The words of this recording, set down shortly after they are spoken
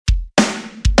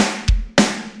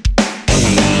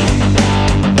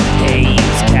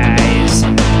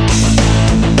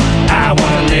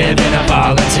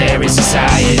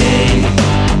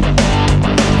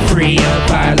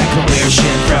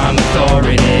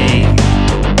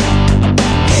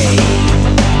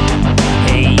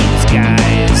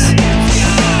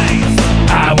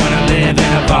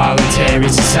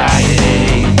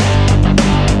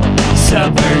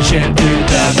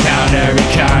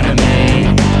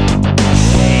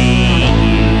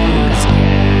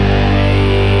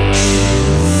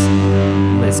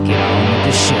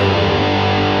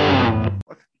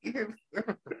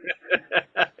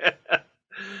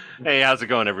Hey, how's it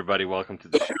going, everybody? Welcome to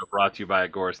the show brought to you by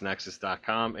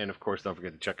AgorisNexus.com. And of course, don't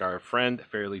forget to check out our friend,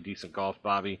 Fairly Decent Golf,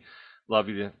 Bobby. Love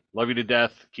you to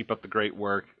death. Keep up the great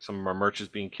work. Some of our merch is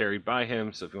being carried by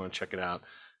him, so if you want to check it out,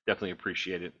 definitely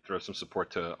appreciate it. Throw some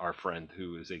support to our friend,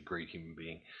 who is a great human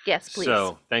being. Yes, please.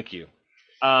 So, thank you.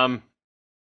 Hope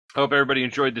everybody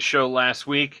enjoyed the show last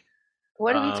week.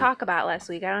 What did we talk about last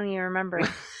week? I don't even remember.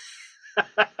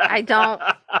 I don't.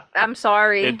 I'm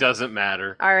sorry. It doesn't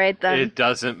matter. All right, then. It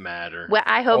doesn't matter. Well,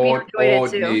 I hope you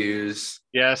enjoyed it too. News.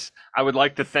 Yes, I would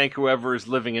like to thank whoever is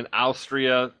living in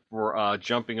Austria for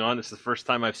jumping on. It's the first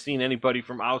time I've seen anybody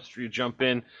from Austria jump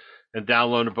in and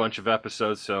download a bunch of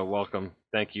episodes, so welcome.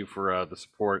 Thank you for the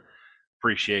support.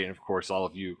 Appreciate it, and of course, all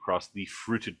of you across the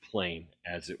fruited plain,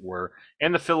 as it were,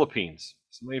 and the Philippines.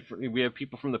 We have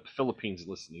people from the Philippines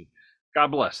listening. God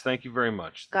bless. Thank you very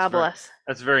much. God bless.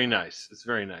 That's very nice. It's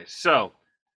very nice. So,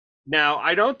 now,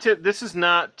 I don't this is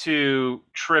not to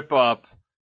trip up.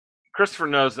 Christopher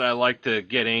knows that I like to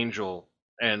get Angel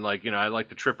and, like, I like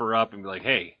to trip her up and be like,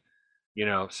 hey,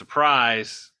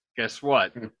 surprise, guess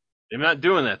what? I'm not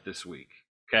doing that this week,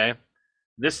 okay?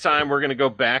 This time we're going to go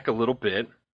back a little bit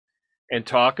and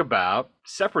talk about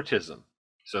separatism.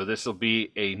 So this will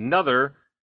be another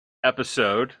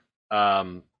episode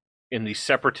in the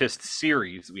Separatist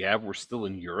series we have. We're still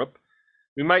in Europe.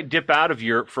 We might dip out of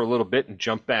Europe for a little bit and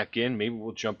jump back in. Maybe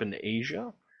we'll jump into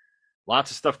Asia.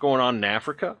 Lots of stuff going on in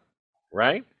Africa,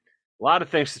 right? A lot of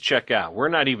things to check out. We're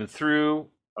not even through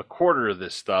a quarter of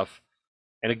this stuff.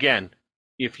 And again,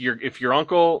 if your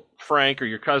Uncle Frank or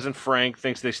your cousin Frank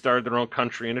thinks they started their own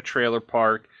country in a trailer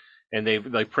park and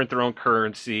they print their own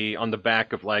currency on the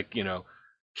back of,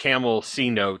 Camel C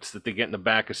notes that they get in the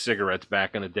back of cigarettes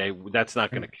back in the day, that's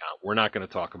not going to count. We're not going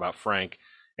to talk about Frank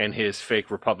and his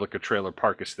fake Republic of Trailer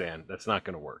Parkistan. That's not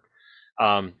going to work.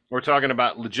 We're talking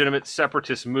about legitimate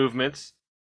separatist movements.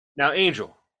 Now,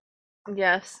 Angel.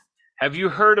 Yes. Have you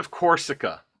heard of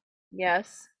Corsica?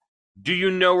 Yes. Do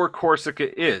you know where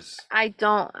Corsica is? I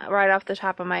don't right off the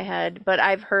top of my head, but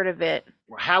I've heard of it.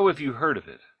 How have you heard of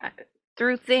it?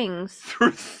 Through things.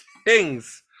 Through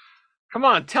things. Come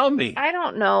on, tell me. I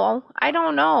don't know.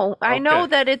 Okay. I know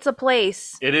that it's a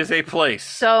place. It is a place.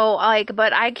 So,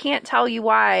 but I can't tell you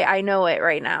why I know it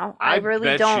right now. I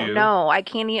really don't know. I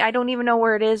don't even know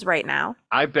where it is right now.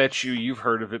 I bet you've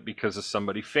heard of it because of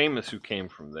somebody famous who came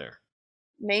from there.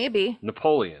 Maybe.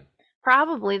 Napoleon.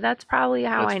 Probably. That's probably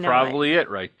how I know That's probably it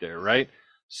right there, right?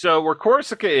 So where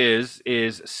Corsica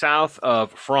is south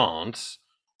of France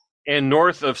and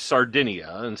north of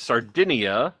Sardinia. And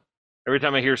Sardinia, every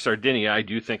time I hear Sardinia, I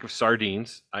do think of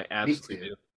sardines. I absolutely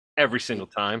do. Every single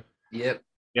time. Yep,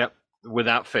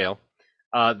 without fail.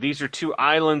 These are two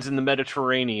islands in the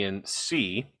Mediterranean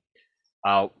Sea.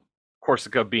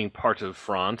 Corsica being part of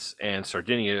France and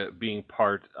Sardinia being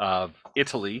part of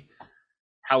Italy.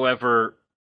 However,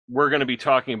 we're going to be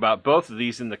talking about both of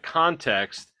these in the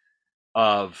context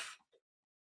of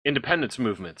independence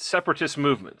movements, separatist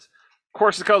movements.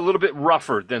 Corsica a little bit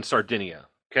rougher than Sardinia,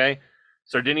 okay?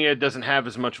 Sardinia doesn't have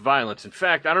as much violence. In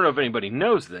fact, I don't know if anybody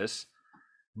knows this,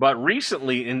 but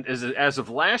recently, as of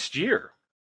last year,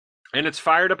 and it's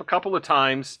fired up a couple of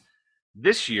times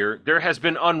this year, there has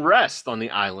been unrest on the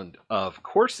island of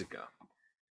Corsica.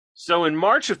 So in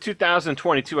March of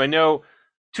 2022, I know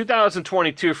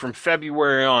 2022 from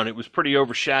February on, it was pretty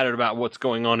overshadowed about what's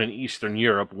going on in Eastern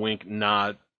Europe. Wink,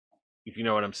 nod, if you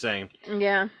know what I'm saying.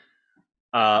 Yeah.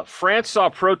 France saw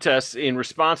protests in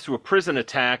response to a prison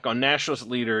attack on nationalist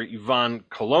leader Ivan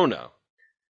Colonna.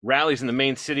 Rallies in the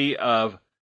main city of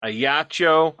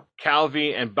Ajaccio,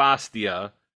 Calvi, and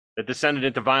Bastia that descended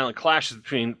into violent clashes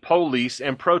between police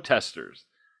and protesters.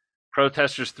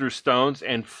 Protesters threw stones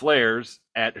and flares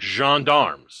at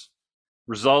gendarmes,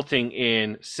 resulting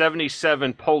in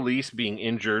 77 police being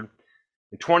injured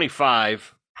and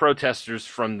 25 protesters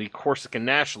from the Corsican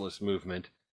nationalist movement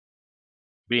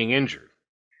being injured.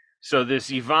 So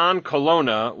this Ivan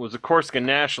Colonna was a Corsican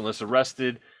nationalist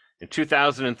arrested in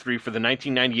 2003 for the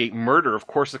 1998 murder of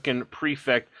Corsican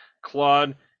prefect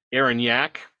Claude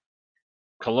Arignac.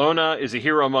 Colonna is a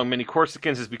hero among many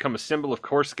Corsicans, has become a symbol of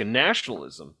Corsican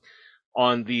nationalism.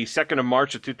 On the 2nd of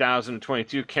March of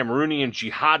 2022, Cameroonian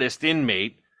jihadist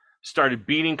inmate started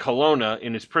beating Colonna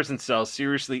in his prison cell,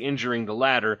 seriously injuring the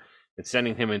latter and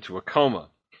sending him into a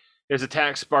coma. His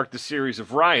attack sparked a series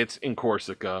of riots in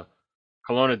Corsica.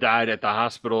 Colonna died at the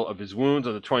hospital of his wounds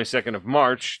on the 22nd of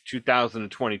March,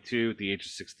 2022, at the age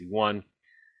of 61.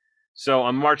 So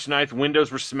on March 9th,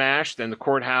 windows were smashed and the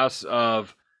courthouse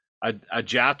of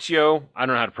Ajaccio, I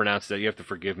don't know how to pronounce that. You have to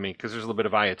forgive me because there's a little bit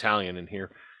of Italian in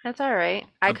here. That's all right.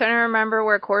 I couldn't remember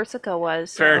where Corsica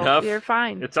was. So fair enough. You're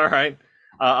fine. It's all right.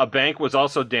 A bank was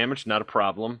also damaged, not a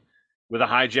problem, with a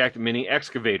hijacked mini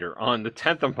excavator. On the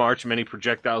 10th of March, many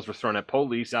projectiles were thrown at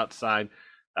police outside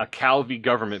a Calvi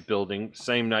government building.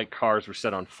 Same night, cars were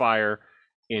set on fire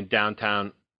in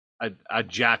downtown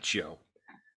Ajaccio.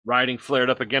 Rioting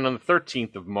flared up again on the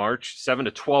 13th of March. 7,000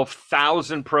 to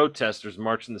 12,000 protesters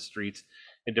marched in the streets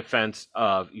in defense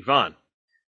of Ivan.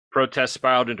 Protests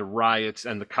spiraled into riots,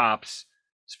 and the cops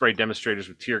sprayed demonstrators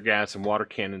with tear gas and water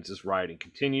cannons as rioting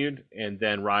continued. And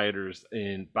then rioters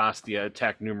in Bastia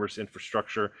attacked numerous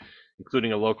infrastructure,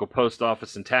 including a local post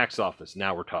office and tax office.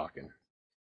 Now we're talking.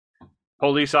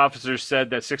 Police officers said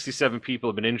that 67 people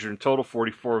have been injured in total.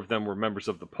 44 of them were members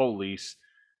of the police.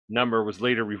 Number was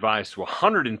later revised to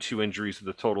 102 injuries,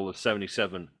 with a total of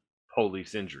 77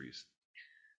 police injuries.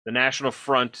 The National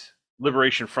Front,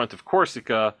 Liberation Front of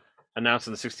Corsica, announced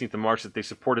on the 16th of March that they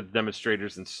supported the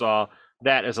demonstrators and saw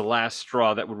that as a last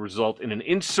straw that would result in an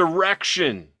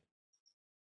insurrection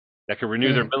that could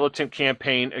renew their militant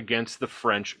campaign against the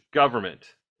French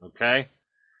government. Okay?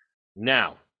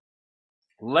 Now,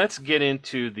 let's get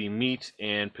into the meat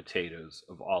and potatoes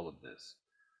of all of this.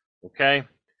 Okay?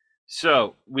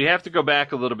 So, we have to go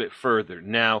back a little bit further.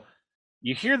 Now,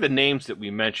 you hear the names that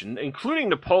we mentioned, including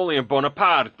Napoleon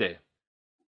Bonaparte.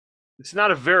 It's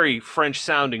not a very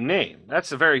French-sounding name.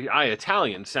 That's a very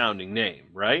Italian-sounding name,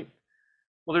 right?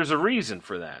 Well, there's a reason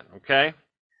for that, okay?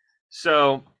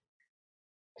 So,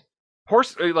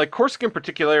 Corsican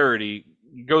particularity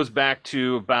goes back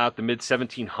to about the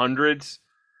mid-1700s. It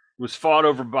was fought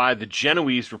over by the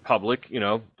Genoese Republic,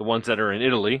 the ones that are in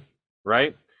Italy,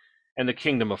 right? And the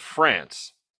Kingdom of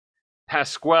France.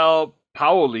 Pasquale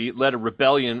Paoli led a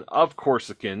rebellion of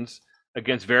Corsicans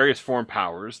against various foreign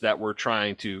powers that were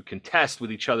trying to contest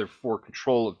with each other for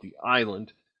control of the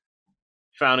island,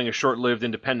 founding a short-lived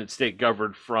independent state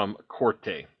governed from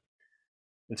Corte.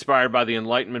 Inspired by the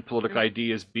Enlightenment political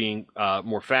ideas being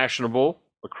more fashionable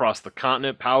across the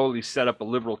continent, Paoli set up a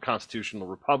liberal constitutional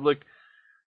republic.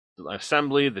 The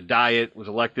assembly, the Diet, was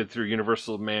elected through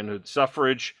universal manhood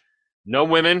suffrage. No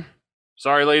women.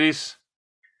 Sorry, ladies.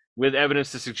 With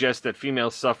evidence to suggest that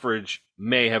female suffrage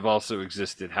may have also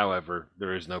existed. However,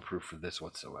 there is no proof for this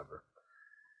whatsoever.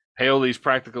 Paoli's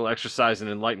practical exercise in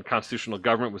enlightened constitutional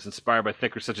government was inspired by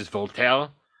thinkers such as Voltaire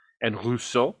and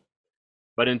Rousseau,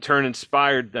 but in turn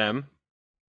inspired them,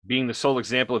 being the sole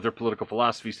example of their political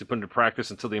philosophies, to put into practice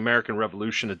until the American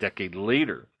Revolution a decade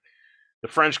later. The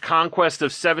French conquest of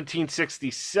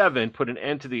 1767 put an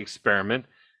end to the experiment,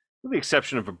 with the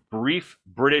exception of a brief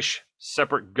British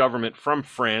separate government from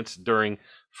France during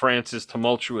France's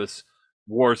tumultuous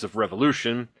Wars of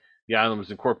Revolution. The island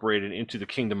was incorporated into the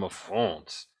Kingdom of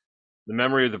France. The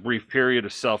memory of the brief period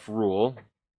of self-rule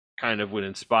kind of would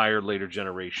inspire later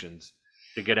generations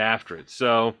to get after it.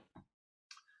 So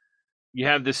you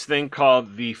have this thing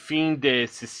called the Fin de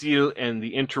Sicile and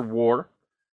the Interwar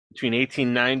between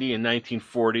 1890 and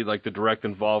 1940, like the direct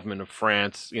involvement of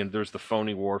France. There's the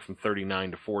phony war from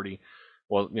 39 to 40.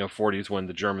 Well, 40 is when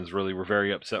the Germans really were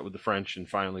very upset with the French and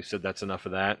finally said that's enough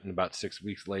of that. And about 6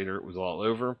 weeks later, it was all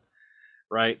over,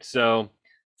 right? So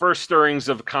first stirrings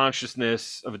of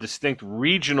consciousness of a distinct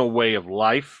regional way of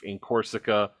life in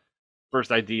Corsica.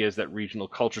 First idea is that regional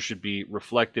culture should be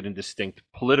reflected in distinct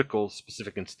political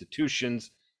specific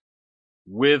institutions.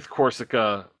 With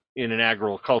Corsica in an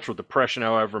agricultural depression,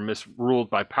 however, misruled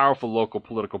by powerful local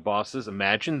political bosses.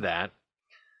 Imagine that.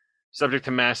 Subject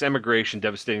to mass emigration,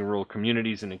 devastating rural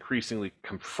communities, and increasingly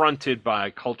confronted by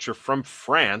culture from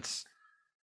France,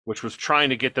 which was trying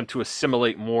to get them to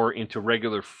assimilate more into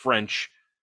regular French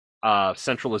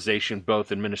centralization,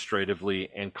 both administratively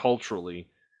and culturally.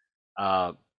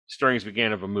 Stirrings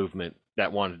began of a movement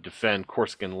that wanted to defend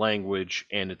Corsican language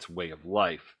and its way of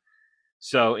life.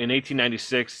 So in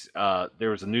 1896, there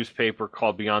was a newspaper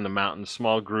called Beyond the Mountains. A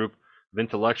small group of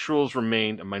intellectuals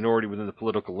remained a minority within the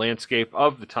political landscape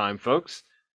of the time, folks.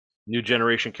 New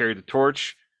Generation carried the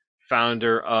torch,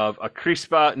 founder of a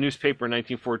Crispa newspaper in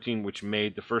 1914, which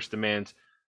made the first demands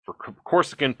for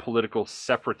Corsican political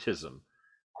separatism.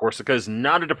 Corsica is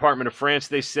not a department of France,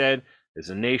 they said. It is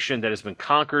a nation that has been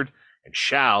conquered and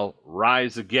shall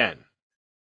rise again.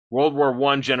 World War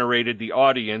I generated the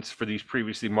audience for these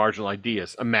previously marginal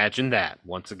ideas. Imagine that.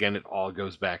 Once again, it all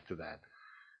goes back to that.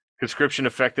 Conscription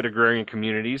affected agrarian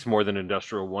communities more than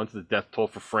industrial ones. The death toll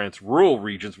for France's rural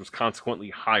regions was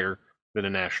consequently higher than the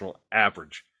national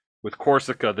average. With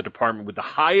Corsica, the department with the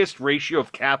highest ratio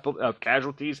of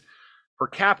casualties per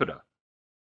capita.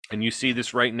 And you see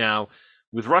this right now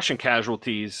with Russian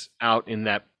casualties out in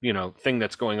that, thing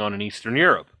that's going on in Eastern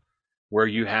Europe, where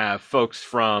you have folks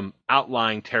from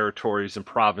outlying territories and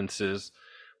provinces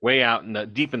way out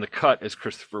in deep in the cut, as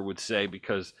Christopher would say,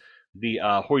 because the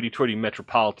hoity-toity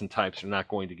metropolitan types are not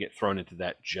going to get thrown into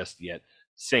that just yet.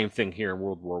 Same thing here in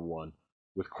World War I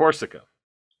with Corsica,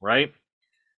 right?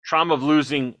 Trauma of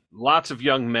losing lots of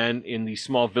young men in these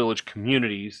small village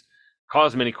communities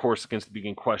caused many Corsicans to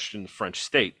begin questioning the French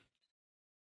state.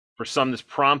 For some, this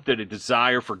prompted a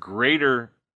desire for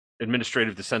greater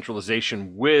administrative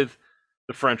decentralization with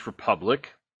the French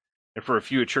Republic, and for a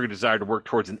few, it triggered a desire to work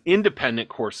towards an independent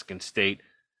Corsican state,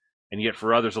 and yet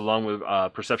for others, along with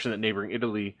perception that neighboring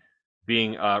Italy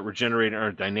being regenerated under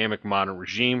a dynamic modern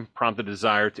regime, prompted a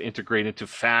desire to integrate into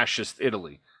fascist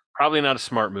Italy. Probably not a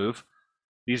smart move.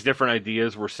 These different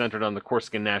ideas were centered on the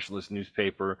Corsican nationalist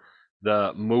newspaper,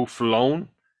 the Mouflon.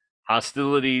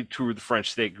 Hostility to the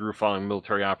French state grew following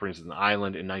military operations in the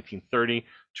island in 1930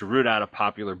 to root out a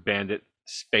popular bandit,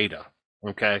 Spada.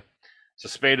 Okay? So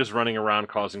Spada's running around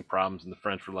causing problems, and the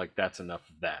French were like, that's enough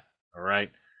of that. All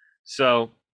right?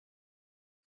 So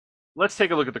let's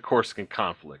take a look at the Corsican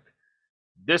conflict.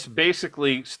 This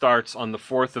basically starts on the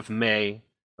 4th of May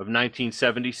of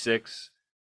 1976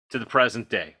 to the present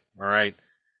day. All right?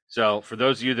 So for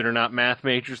those of you that are not math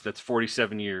majors, that's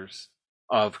 47 years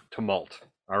of tumult.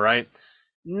 All right?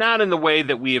 Not in the way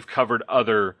that we have covered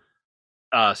other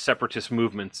separatist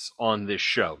movements on this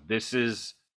show. This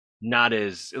is not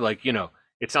as, like,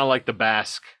 it's not like the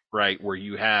Basque, right, where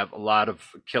you have a lot of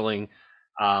killing.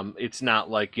 It's not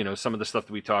like, some of the stuff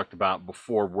that we talked about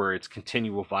before where it's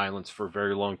continual violence for a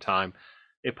very long time.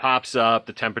 It pops up,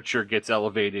 the temperature gets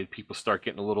elevated, people start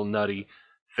getting a little nutty,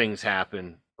 things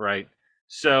happen, right?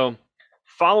 So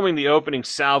following the opening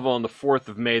salvo on the 4th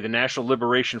of May, the National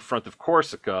Liberation Front of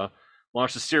Corsica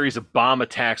launched a series of bomb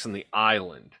attacks on the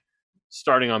island.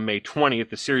 Starting on May 20th,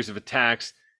 the series of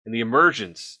attacks and the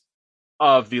emergence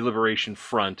of the Liberation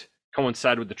Front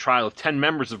coincided with the trial of 10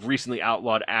 members of recently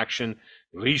outlawed Action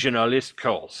Regionaliste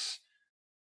Corse.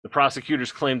 The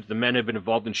prosecutors claimed that the men had been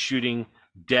involved in shooting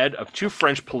dead of 2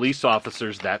 French police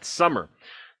officers that summer.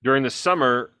 During the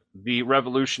summer, the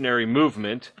revolutionary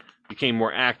movement became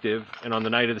more active, and on the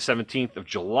night of the 17th of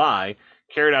July,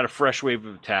 carried out a fresh wave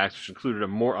of attacks, which included a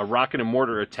rocket and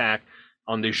mortar attack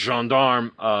on the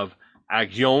gendarme of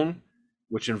Aguillon,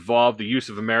 which involved the use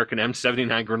of American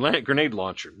M79 grenade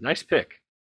launcher. Nice pick.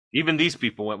 Even these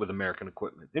people went with American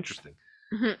equipment. Interesting.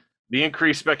 Mm-hmm. The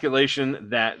increased speculation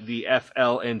that the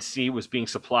FLNC was being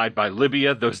supplied by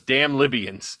Libya, those damn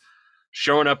Libyans,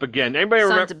 showing up again. Anybody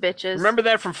Sons of bitches. Remember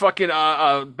that from fucking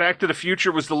Back to the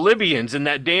Future? Was the Libyans in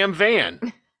that damn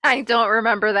van? I don't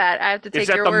remember that. I have to take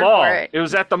your word mall. for it. It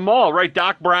was at the mall, right?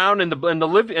 Doc Brown and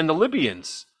the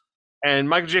Libyans. And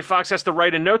Michael J. Fox has to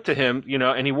write a note to him,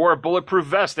 and he wore a bulletproof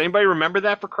vest. Anybody remember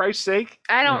that, for Christ's sake?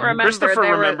 I don't remember. Christopher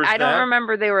remembers that. I don't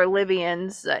remember they were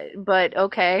Libyans, but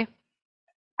okay.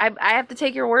 I have to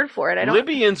take your word for it.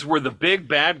 Libyans were the big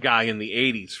bad guy in the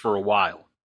 80s for a while.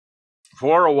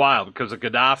 Because of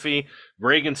Gaddafi.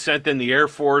 Reagan sent in the Air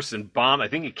Force and bombed. I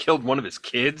think he killed one of his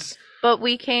kids. But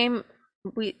we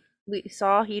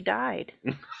saw he died.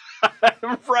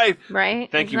 Right.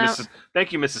 Thank you,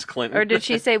 Mrs. Clinton. Or did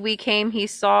she say we came, he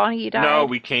saw, he died? No,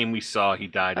 we came, we saw, he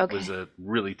died. Okay. It was a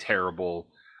really terrible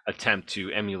attempt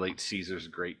to emulate Caesar's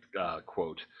great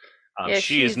quote. Yeah,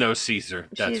 she is no Caesar.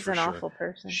 That's she's for an sure. awful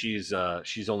person. She's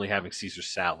only having Caesar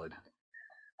salad.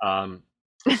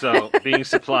 So being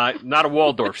supplied, not a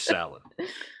Waldorf salad.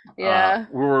 Yeah.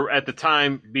 We were at the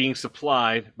time being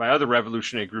supplied by other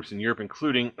revolutionary groups in Europe,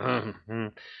 including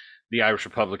the Irish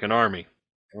Republican Army.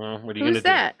 Well, what are you going to do?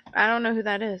 Who's that? I don't know who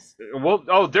that is.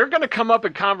 Well, they're going to come up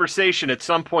in conversation at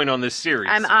some point on this series.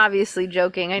 I'm obviously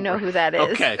joking. I know who that is.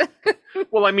 Okay.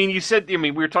 Well, I mean,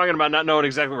 we were talking about not knowing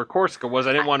exactly where Corsica was.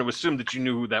 I didn't want to assume that you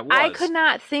knew who that was. I could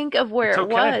not think of where it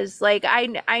was. Like,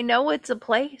 I know it's a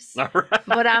place,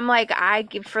 but I'm like,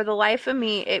 for the life of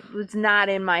me, it was not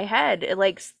in my head.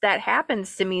 That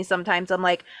happens to me sometimes. I'm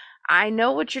like, I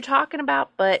know what you're talking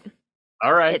about, but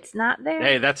all right, it's not there.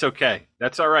 Hey, that's okay.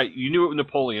 That's all right. You knew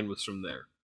Napoleon was from there,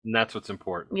 and that's what's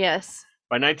important. Yes.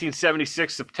 By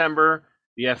 1976 September,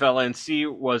 the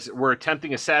FLNC were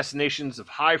attempting assassinations of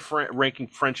high-ranking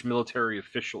French military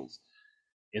officials.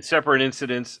 In separate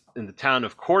incidents in the town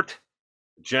of Court,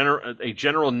 a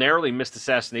general narrowly missed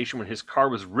assassination when his car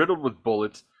was riddled with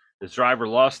bullets. His driver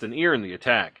lost an ear in the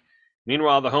attack.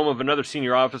 Meanwhile, the home of another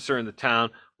senior officer in the town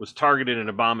was targeted in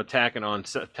a bomb attack, and on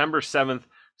September 7th,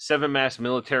 7 masked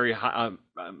military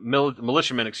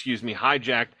militiamen,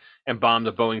 hijacked and bombed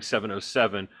a Boeing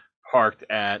 707 parked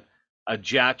at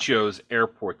Ajacio's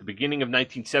airport. The beginning of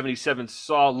 1977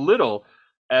 saw little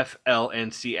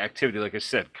FLNC activity. Like I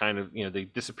said, kind of, they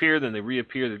disappear, then they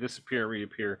reappear, they disappear and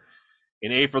reappear.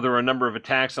 In April, there were a number of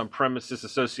attacks on premises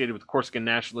associated with Corsican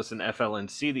nationalists and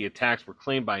FLNC. The attacks were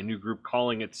claimed by a new group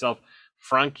calling itself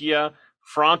Francia,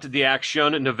 Front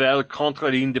d'Action Nouvelle contre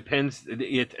l'Indépendance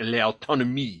et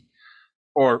l'Autonomie.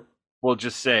 Or we'll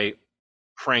just say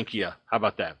Francia. How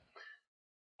about that?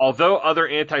 Although other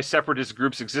anti-separatist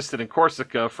groups existed in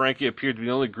Corsica, Francia appeared to be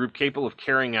the only group capable of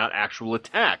carrying out actual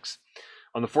attacks.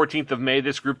 On the 14th of May,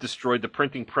 this group destroyed the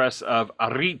printing press of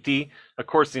Arriti, a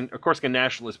Corsican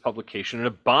nationalist publication, in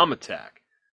a bomb attack.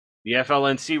 The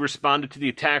FLNC responded to the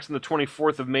attacks on the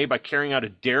 24th of May by carrying out a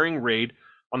daring raid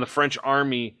on the French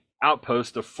army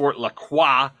outpost of Fort La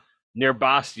Croix near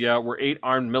Bastia, where 8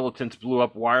 armed militants blew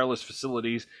up wireless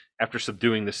facilities after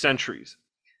subduing the sentries.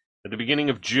 At the beginning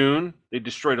of June, they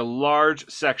destroyed a large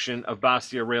section of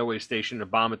Bastia railway station in a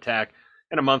bomb attack,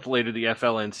 and a month later, the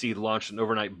FLNC launched an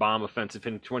overnight bomb offensive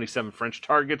hitting 27 French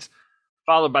targets,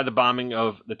 followed by the bombing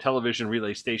of the television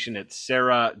relay station at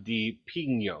Serra di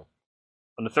Pigno.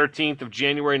 On the 13th of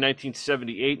January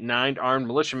 1978, 9 armed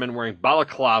militiamen wearing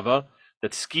balaclava,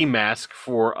 that's ski mask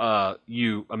for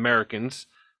you Americans,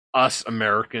 us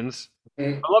Americans.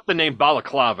 I love the name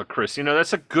balaclava, Chris. You know,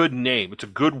 that's a good name. It's a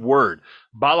good word.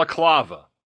 Balaclava.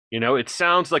 You know, it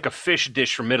sounds like a fish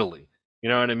dish from Italy. You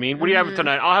know what I mean? What do you have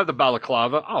tonight? I'll have the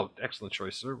balaclava. Oh, excellent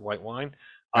choice, sir. White wine.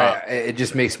 It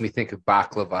just makes me think of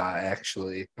baklava,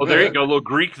 actually. Oh, there you go. A little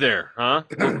Greek there, huh?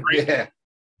 Greek. Yeah.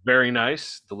 Very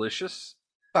nice. Delicious.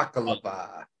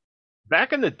 Baklava.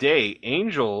 Back in the day,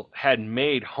 Angel had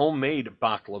made homemade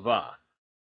baklava.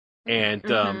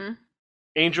 And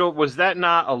Angel, was that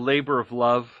not a labor of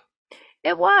love?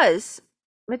 It was.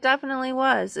 It definitely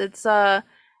was. It's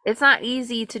not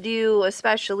easy to do,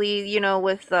 especially, you know,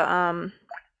 with the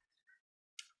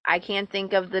I can't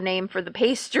think of the name for the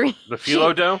pastry. The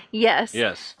phyllo dough? Yes.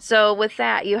 Yes. So with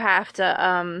that, you have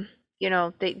to you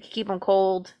know, they keep them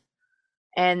cold,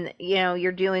 and you know,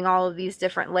 you're doing all of these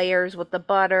different layers with the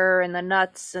butter and the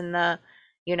nuts and the,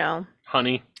 you know,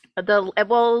 honey.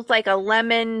 It's like a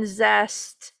lemon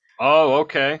zest. Oh,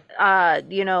 okay.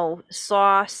 You know,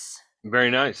 sauce.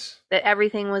 Very nice. That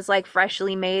everything was like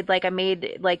freshly made. Like I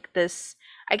made like this,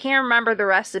 I can't remember the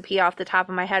recipe off the top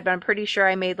of my head, but I'm pretty sure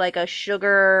I made like a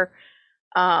sugar,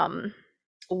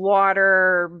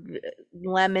 water,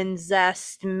 lemon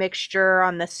zest mixture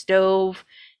on the stove.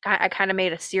 I kind of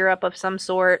made a syrup of some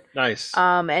sort. Nice.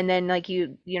 And then like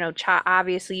you know,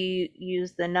 obviously you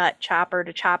use the nut chopper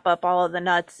to chop up all of the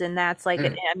nuts, and that's like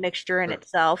a mixture in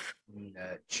itself.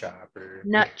 Nut chopper.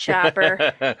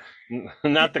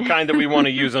 Not the kind that we want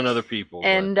to use on other people.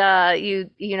 And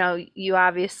you know, you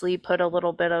obviously put a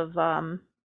little bit of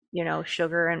you know,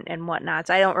 sugar and whatnot.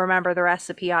 So I don't remember the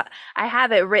recipe. I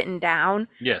have it written down.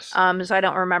 Yes. So I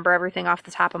don't remember everything off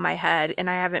the top of my head, and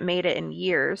I haven't made it in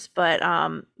years. But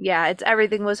yeah,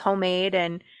 everything was homemade,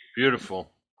 and beautiful.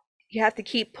 You have to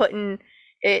keep putting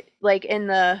it like in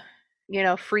the, you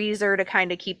know, freezer to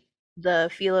kind of keep the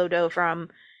phyllo dough from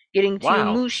getting too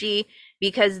mushy,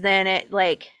 because then it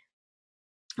like,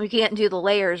 we can't do the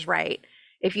layers right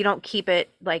if you don't keep it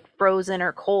like frozen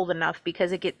or cold enough,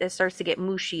 because it starts to get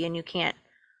mushy and you can't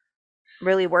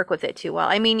really work with it too well.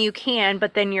 I mean, you can,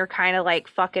 but then you're kind of like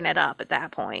fucking it up at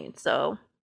that point. So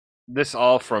this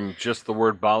all from just the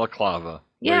word balaclava,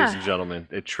 ladies and gentlemen.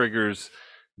 It triggers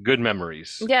good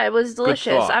memories. Yeah, it was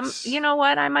delicious. You know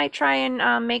what? I might try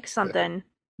and make something.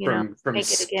 From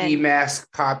ski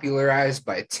mask popularized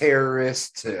by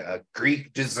terrorists to a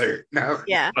Greek dessert. No.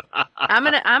 Yeah. I'm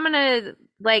gonna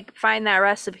like find that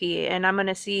recipe, and I'm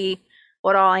gonna see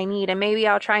what all I need, and maybe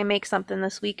I'll try and make something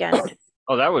this weekend.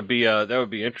 Oh, that would be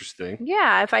interesting.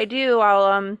 Yeah, if I do,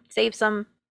 I'll save some.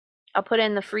 I'll put it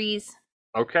in the freeze.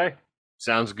 Okay.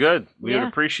 Sounds good. We would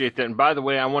appreciate that. And by the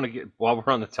way, I want to get, while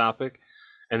we're on the topic,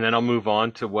 and then I'll move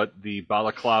on to what the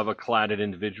balaclava cladded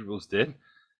individuals did.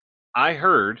 I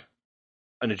heard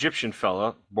an Egyptian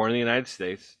fella born in the United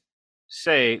States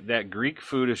say that Greek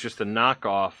food is just a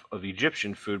knockoff of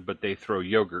Egyptian food, but they throw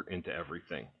yogurt into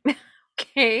everything.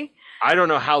 Okay. I don't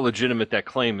know how legitimate that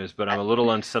claim is, but I'm a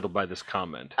little unsettled by this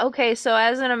comment. Okay, so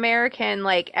as an American,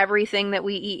 like everything that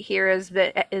we eat here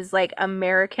is like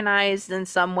Americanized in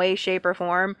some way, shape, or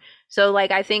form. So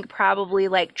like I think probably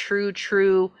like true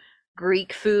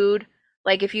Greek food,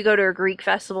 like if you go to a Greek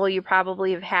festival, you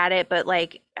probably have had it, but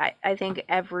like I think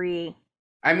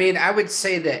I mean, I would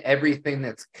say that everything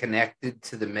that's connected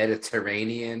to the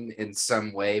Mediterranean in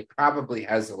some way probably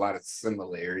has a lot of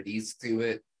similarities to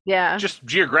it. Yeah. Just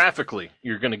geographically,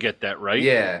 you're going to get that, right?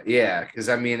 Yeah. Because,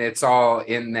 I mean, it's all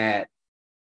in that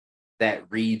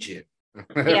region.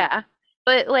 Yeah.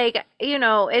 But, like, you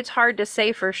know, it's hard to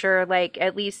say for sure, like,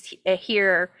 at least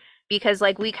here, because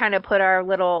like we kind of put our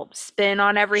little spin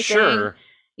on everything, Sure.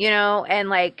 And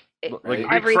like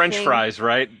Greek French fries,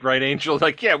 right? Right, Angel?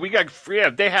 Like, yeah,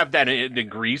 they have that in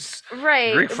Greece.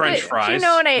 Right. Greek French fries.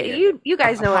 You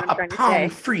guys know what I'm trying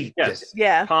to say. Frite. Yes.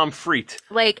 Yeah. Pommes frites.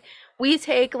 Like, we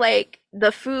take like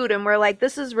the food and we're like,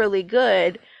 this is really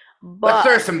good, but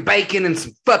throw some bacon and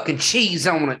some fucking cheese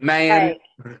on it, man.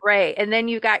 Right. And then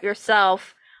you got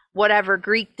yourself whatever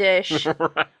Greek dish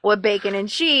right. with bacon and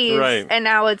cheese, right. And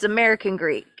now it's American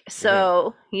Greek.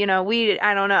 So, I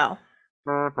don't know.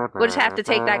 We'll just have to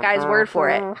take that guy's word for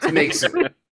it.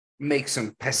 Make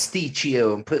some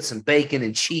pasticcio and put some bacon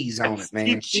and cheese on it, man.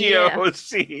 Pasticcio,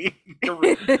 see.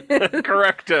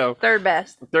 Correcto. Third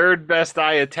best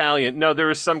Italian. No, there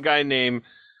was some guy named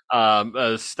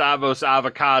Stavros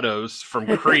Avocados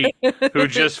from Crete who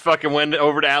just fucking went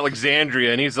over to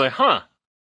Alexandria, and he's like,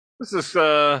 this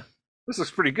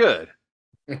looks pretty good.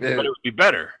 But it would be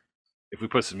better if we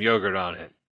put some yogurt on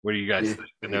it. What do you guys think?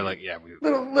 And they're like, yeah,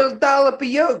 little dollop of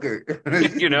yogurt.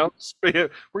 We're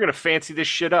gonna fancy this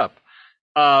shit up.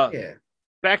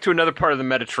 Back to another part of the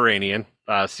Mediterranean.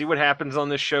 See what happens on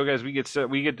this show, guys. We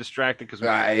get distracted because we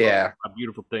about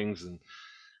beautiful things, and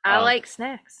I like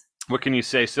snacks. What can you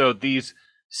say? So these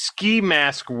ski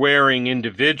mask wearing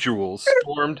individuals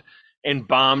stormed and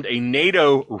bombed a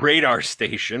NATO radar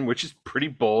station, which is pretty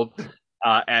bold.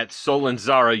 At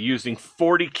Solenzara, using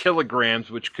 40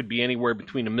 kilograms, which could be anywhere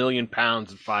between 1 million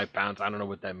pounds and 5 pounds, I don't know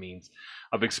what that means,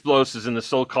 of explosives in the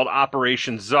so-called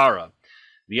Operation Zara.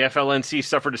 The FLNC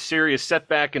suffered a serious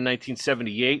setback in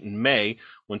 1978 in May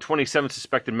when 27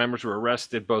 suspected members were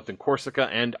arrested both in Corsica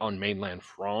and on mainland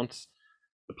France.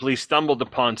 The police stumbled,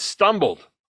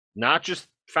 not just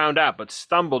found out, but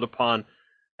stumbled upon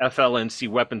FLNC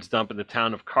weapons dump in the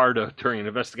town of Cardo during an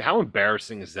investigation. How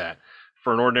embarrassing is that?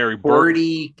 For an ordinary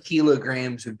 40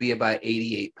 kilograms would be about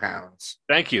 88 pounds.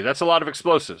 Thank you. That's a lot of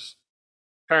explosives.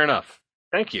 Fair enough.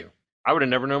 Thank you. I would have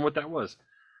never known what that was.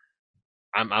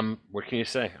 I'm what can you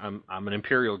say? I'm an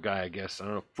imperial guy, I guess. I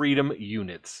don't know. Freedom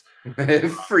units.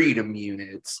 Freedom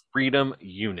units. Freedom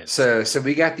units. So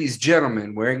we got these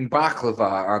gentlemen wearing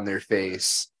baklava on their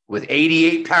face with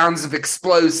 88 pounds of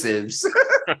explosives.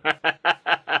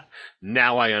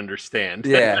 Now I understand.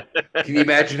 Yeah. Can you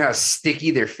imagine how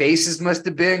sticky their faces must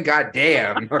have been? God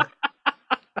damn.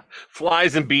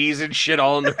 Flies and bees and shit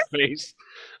all in their face.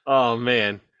 Oh,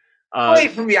 man.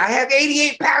 Wait for me. I have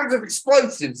 88 pounds of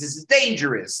explosives. This is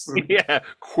dangerous. Yeah.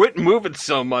 Quit moving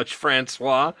so much,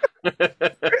 Francois.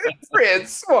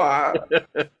 Francois.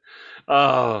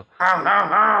 Oh.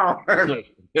 How.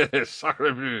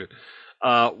 Sorry.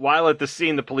 While at the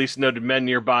scene, the police noted men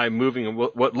nearby moving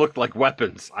what looked like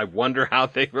weapons. I wonder how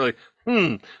they really,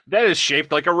 that is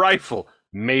shaped like a rifle.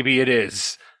 Maybe it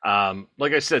is.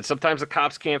 Like I said, sometimes the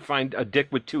cops can't find a dick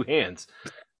with two hands.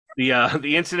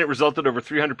 The incident resulted in over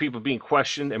 300 people being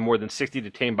questioned and more than 60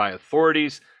 detained by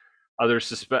authorities. Other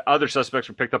suspects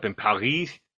were picked up in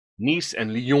Paris, Nice,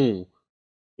 and Lyon.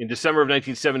 In December of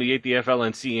 1978, the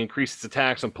FLNC increased its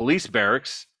attacks on police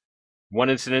barracks. One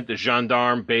incident, the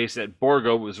gendarme base at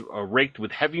Borgo was raked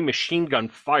with heavy machine gun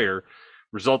fire,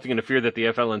 resulting in a fear that the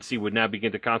FLNC would now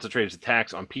begin to concentrate its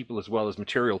attacks on people as well as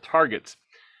material targets.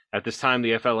 At this time,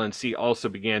 the FLNC also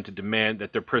began to demand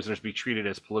that their prisoners be treated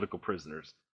as political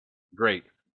prisoners. Great.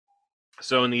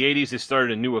 So in the 80s, they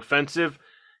started a new offensive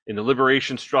in the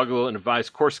liberation struggle and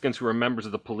advised Corsicans who were members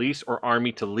of the police or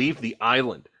army to leave the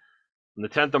island. On the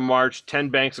 10th of March, 10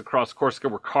 banks across Corsica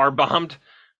were car-bombed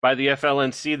by the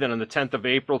FLNC. Then on the 10th of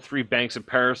April, 3 banks in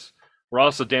Paris were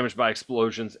also damaged by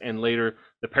explosions, and later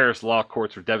the Paris law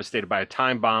courts were devastated by a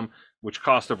time bomb, which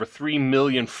cost over 3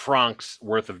 million francs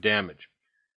worth of damage.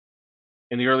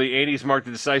 In the early 80s marked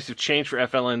a decisive change for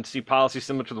FLNC policy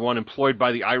similar to the one employed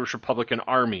by the Irish Republican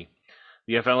Army.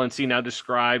 The FLNC now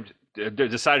decided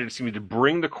to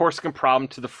bring the Corsican problem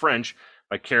to the French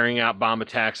by carrying out bomb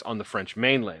attacks on the French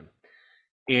mainland.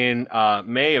 In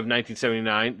May of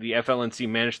 1979, the FLNC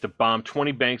managed to bomb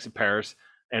 20 banks in Paris,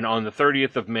 and on the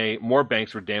 30th of May, more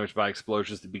banks were damaged by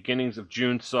explosions. The beginnings of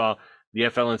June saw the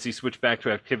FLNC switch back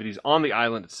to activities on the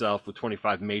island itself with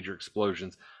 25 major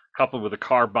explosions, coupled with a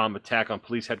car bomb attack on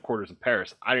police headquarters in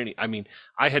Paris.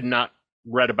 I had not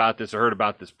read about this or heard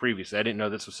about this previously. I didn't know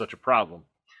this was such a problem.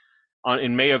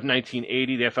 In May of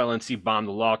 1980, the FLNC bombed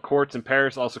the law courts in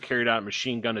Paris, also carried out a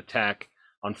machine gun attack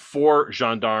on 4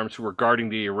 gendarmes who were guarding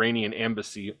the Iranian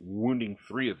embassy, wounding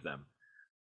 3 of them.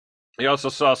 They also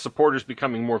saw supporters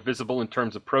becoming more visible in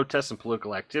terms of protests and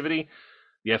political activity.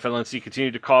 The FLNC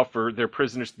continued to call for their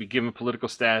prisoners to be given political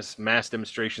status. Mass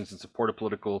demonstrations in support of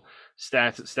political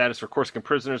status for Corsican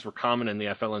prisoners were common, and the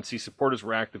FLNC supporters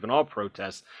were active in all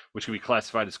protests, which could be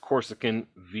classified as Corsican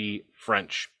v.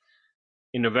 French.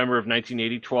 In November of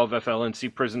 1980, 12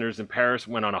 FLNC prisoners in Paris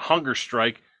went on a hunger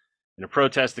strike in a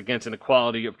protest against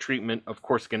inequality of treatment of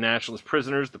Corsican nationalist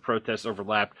prisoners. The protests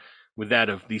overlapped with that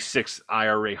of the 6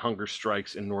 IRA hunger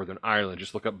strikes in Northern Ireland.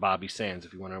 Just look up Bobby Sands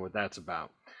if you want to know what that's about.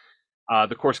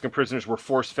 The Corsican prisoners were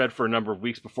force-fed for a number of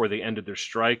weeks before they ended their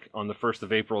strike. On the 1st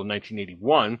of April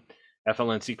 1981,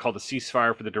 FLNC called a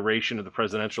ceasefire for the duration of the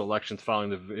presidential elections following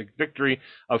the victory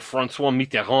of François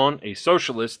Mitterrand, a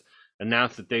socialist,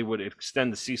 announced that they would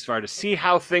extend the ceasefire to see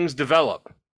how things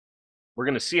develop. We're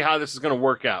going to see how this is going to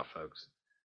work out, folks.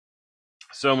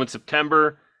 So in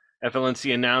September,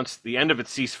 FLNC announced the end of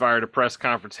its ceasefire at a press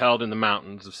conference held in the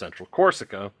mountains of central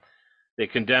Corsica. They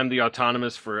condemned the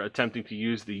autonomous for attempting to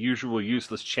use the usual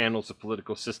useless channels of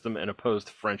political system and opposed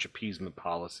French appeasement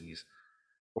policies,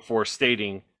 before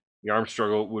stating the armed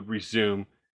struggle would resume,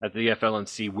 that the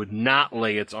FLNC would not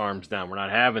lay its arms down. We're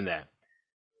not having that.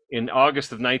 In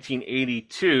August of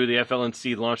 1982, the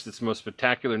FLNC launched its most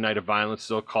spectacular night of violence,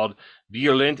 so-called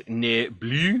Violente Nuit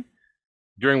Bleue,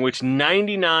 during which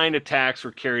 99 attacks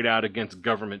were carried out against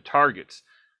government targets.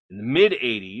 In the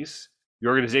mid-80s, the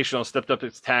organization stepped up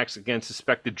its attacks against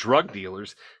suspected drug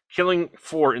dealers, killing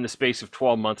 4 in the space of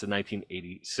 12 months in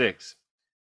 1986.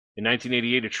 In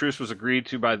 1988, a truce was agreed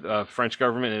to by the French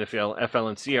government and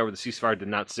FLNC. However, the ceasefire did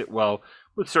not sit well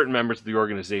with certain members of the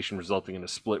organization, resulting in a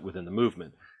split within the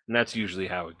movement. And that's usually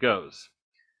how it goes.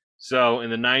 So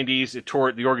in the 90s,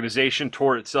 the organization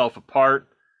tore itself apart.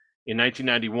 In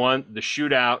 1991,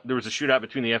 there was a shootout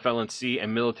between the FLNC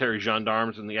and military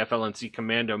gendarmes, and the FLNC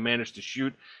commando managed to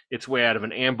shoot its way out of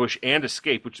an ambush and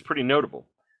escape, which is pretty notable.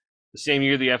 The same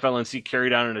year, the FLNC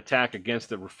carried out an attack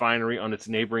against a refinery on its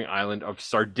neighboring island of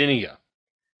Sardinia.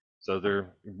 So they're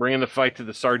bringing the fight to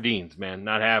the sardines, man,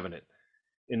 not having it.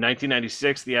 In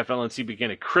 1996, the FLNC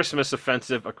began a Christmas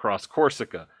offensive across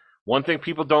Corsica. One thing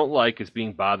people don't like is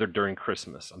being bothered during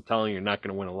Christmas. I'm telling you, you're not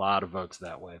going to win a lot of votes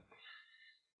that way.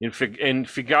 In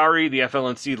Figari, the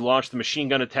FLNC launched a machine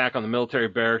gun attack on the military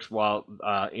barracks, while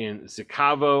in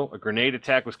Zicavo, a grenade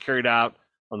attack was carried out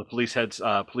on the police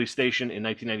station. In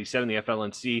 1997, the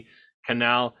FLNC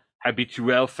Canal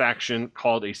Habituel faction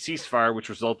called a ceasefire, which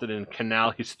resulted in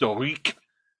Canal Historique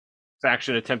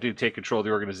faction attempting to take control of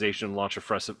the organization and launch a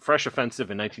fresh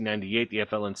offensive. In 1998, the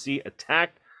FLNC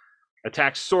attacked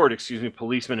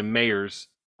policemen and mayors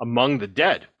among the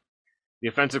dead. The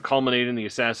offensive culminated in the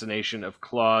assassination of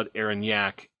Claude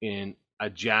Arignac in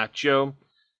Ajaccio.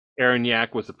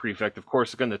 Arignac was the prefect of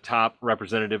Corsica and the top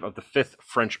representative of the 5th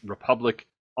French Republic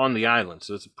on the island,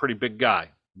 so it's a pretty big guy,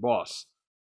 boss.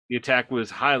 The attack was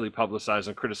highly publicized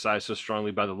and criticized so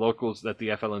strongly by the locals that the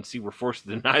FLNC were forced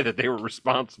to deny that they were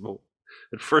responsible.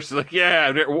 At first, like,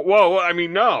 yeah, whoa, I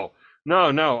mean, no,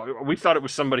 we thought it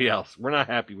was somebody else. We're not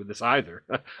happy with this either.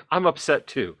 I'm upset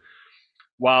too.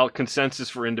 While consensus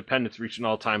for independence reached an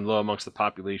all-time low amongst the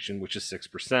population, which is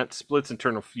 6%, splits,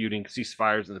 internal feuding,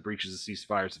 ceasefires, and the breaches of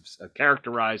ceasefires have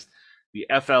characterized the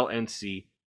FLNC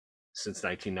since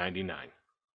 1999.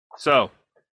 So, a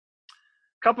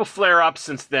couple flare-ups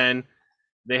since then.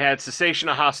 They had cessation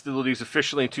of hostilities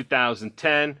officially in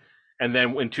 2010, and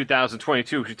then in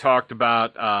 2022, we talked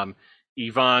about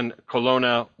Ivan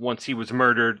Colonna. Once he was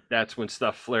murdered, that's when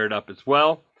stuff flared up as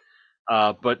well.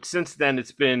 But since then,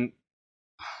 it's been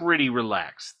pretty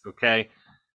relaxed, okay?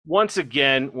 Once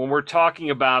again, when we're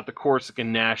talking about the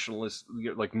Corsican nationalist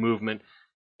movement,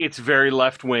 it's very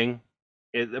left-wing.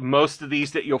 Most of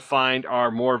these that you'll find are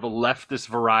more of a leftist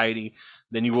variety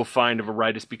than you will find of a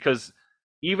rightist, because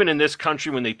even in this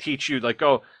country, when they teach you, like,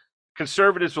 oh,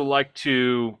 conservatives will like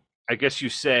to, I guess you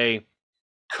say,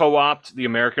 co-opt the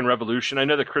American Revolution. I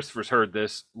know that Christopher's heard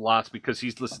this lots because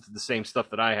he's listened to the same stuff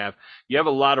that I have. You have a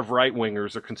lot of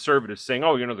right-wingers or conservatives saying,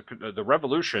 oh, the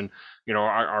revolution,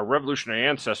 our revolutionary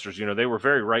ancestors, they were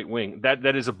very right-wing.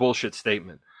 That is a bullshit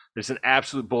statement. It's an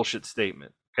absolute bullshit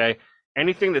statement, okay?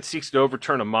 Anything that seeks to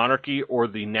overturn a monarchy or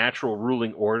the natural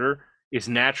ruling order is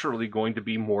naturally going to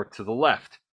be more to the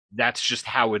left. That's just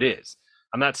how it is.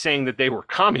 I'm not saying that they were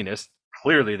communists.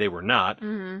 Clearly they were not.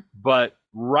 Mm-hmm. But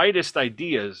rightist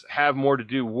ideas have more to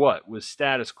do with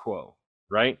status quo,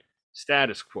 right?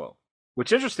 Status quo.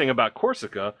 What's interesting about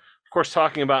Corsica, of course,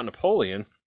 talking about Napoleon,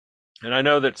 and I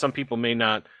know that some people may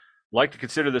not like to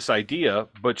consider this idea,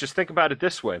 but just think about it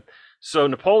this way. So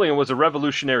Napoleon was a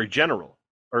revolutionary general,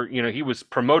 or, he was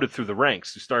promoted through the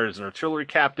ranks. He started as an artillery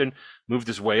captain, moved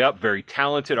his way up, very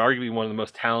talented, arguably one of the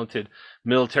most talented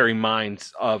military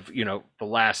minds of, the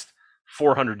last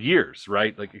 400 years,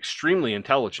 right? Like extremely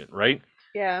intelligent, right?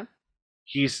 Yeah.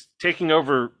 He's taking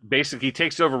over, basically he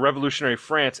takes over revolutionary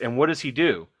France, and what does he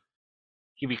do?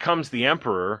 He becomes the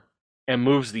emperor and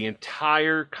moves the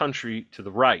entire country to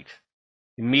the right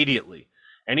immediately.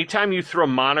 Anytime you throw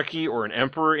monarchy or an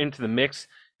emperor into the mix,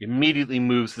 immediately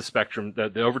moves the spectrum.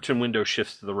 The Overton window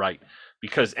shifts to the right,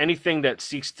 because anything that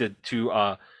seeks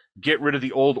to get rid of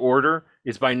the old order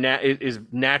is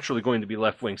naturally going to be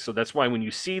left wing. So that's why when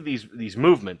you see these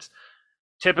movements,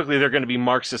 typically they're going to be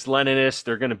Marxist-Leninist.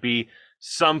 They're going to be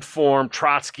some form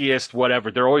Trotskyist, whatever.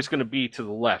 They're always going to be to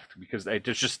the left, because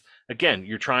there's just, again,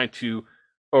 you're trying to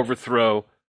overthrow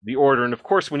the order. And of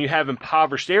course, when you have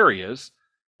impoverished areas,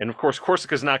 and of course,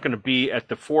 Corsica's not going to be at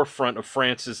the forefront of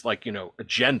France's,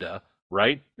 agenda,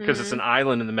 right? Because it's an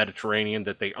island in the Mediterranean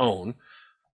that they own.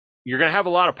 You're going to have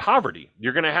a lot of poverty.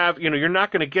 You're going to have, you're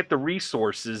not going to get the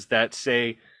resources that,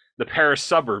 say, the Paris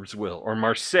suburbs will, or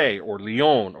Marseille, or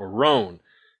Lyon, or Rhone,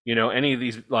 any of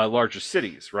these larger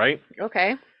cities, right?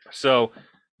 Okay. So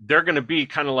they're going to be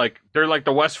they're like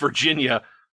the West Virginia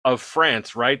of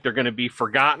France, right? They're going to be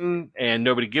forgotten, and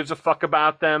nobody gives a fuck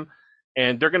about them.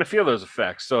 And they're going to feel those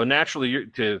effects. So naturally,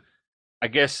 to, I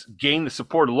guess, gain the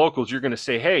support of locals, you're going to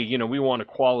say, hey, we want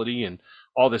equality and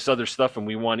all this other stuff, and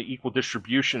we want equal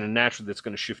distribution, and naturally that's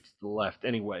going to shift to the left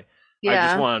anyway. Yeah. I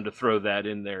just wanted to throw that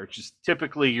in there. Just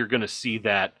typically you're going to see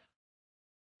that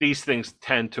these things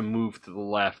tend to move to the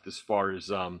left as far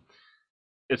as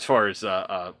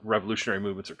revolutionary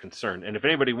movements are concerned. And if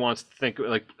anybody wants to think,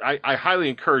 I highly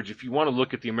encourage, if you want to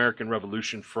look at the American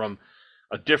Revolution from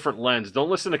a different lens, don't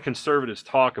listen to conservatives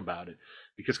talk about it,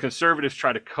 because conservatives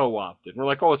try to co-opt it. And we're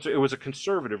like, oh, it was a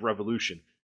conservative revolution.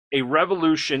 A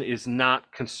revolution is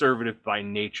not conservative by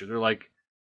nature. They're like,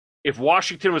 if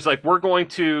Washington was like, we're going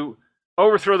to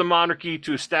overthrow the monarchy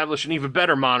to establish an even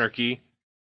better monarchy,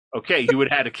 okay, you would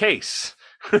have had a case,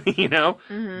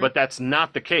 but that's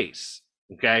not the case.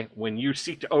 Okay, when you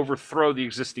seek to overthrow the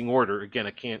existing order, again,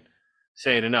 I can't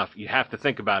say it enough, you have to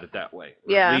think about it that way,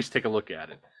 or at least take a look at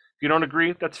it. If you don't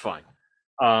agree, that's fine.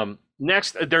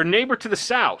 Next, their neighbor to the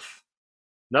south,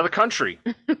 another country,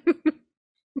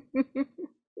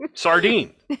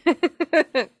 Sardinia.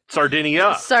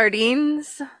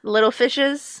 Sardines, little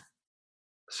fishes.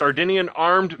 Sardinian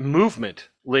armed movement,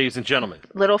 ladies and gentlemen.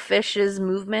 Little fishes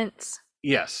movements.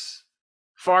 Yes.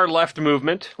 Far left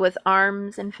movement. With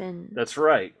arms and fins. That's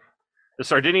right. The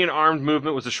Sardinian armed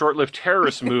movement was a short-lived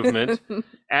terrorist movement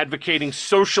advocating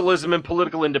socialism and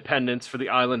political independence for the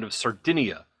island of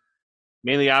Sardinia.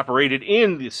 Mainly operated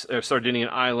in the Sardinian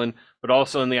island, but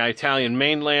also in the Italian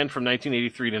mainland from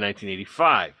 1983 to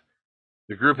 1985.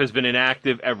 The group has been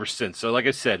inactive ever since. So like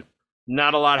I said,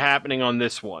 not a lot happening on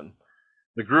this one.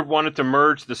 The group wanted to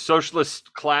merge the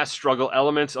socialist class struggle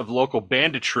elements of local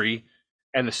banditry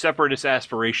and the separatist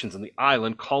aspirations on the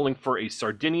island, calling for a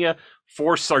Sardinia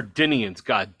for Sardinians,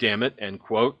 god damn it, end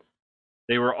quote.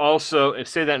 They were also,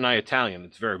 say that in Italian,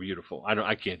 it's very beautiful.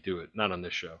 I can't do it, not on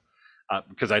this show,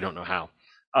 because I don't know how.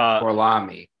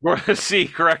 Orlami. Si,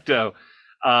 correcto.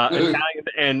 Italian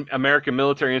and American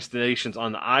military installations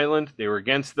on the island, they were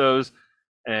against those,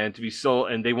 and to be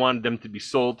sold, and they wanted them to be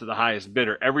sold to the highest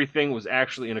bidder. Everything was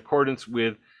actually in accordance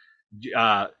with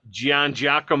Gian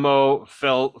Giacomo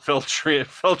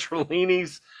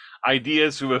Feltrellini's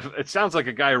ideas. It sounds like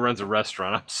a guy who runs a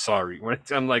restaurant. I'm sorry.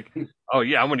 I'm like, oh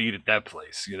yeah, I'm going to eat at that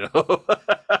place.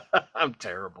 I'm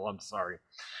terrible. I'm sorry.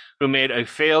 Who made a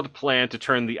failed plan to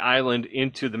turn the island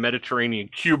into the Mediterranean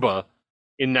Cuba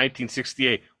in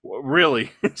 1968.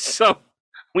 Really? So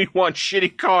we want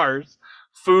shitty cars,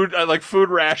 food, food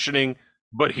rationing,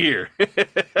 but here.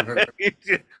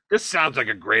 This sounds like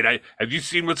a great idea. Have you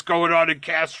seen what's going on in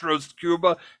Castro's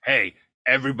Cuba? Hey,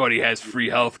 everybody has free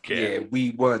health care. Yeah,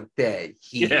 we want that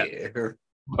here. Yeah.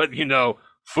 But,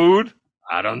 food?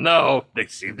 I don't know. They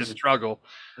seem to struggle.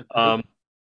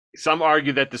 Some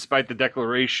argue that despite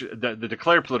the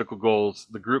declared political goals,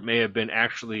 the group may have been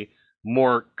actually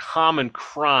more common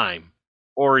crime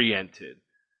oriented.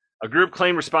 A group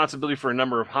claimed responsibility for a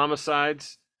number of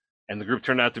homicides, and the group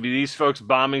turned out to be these folks,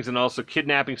 bombings and also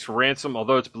kidnappings for ransom,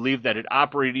 although it's believed that it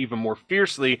operated even more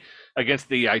fiercely against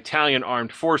the Italian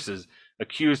armed forces,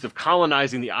 accused of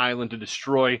colonizing the island to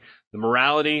destroy the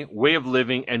morality, way of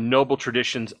living, and noble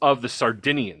traditions of the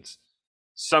Sardinians.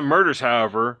 Some murders,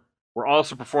 however, were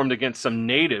also performed against some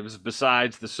natives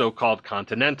besides the so-called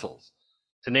Continentals.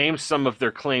 To name some of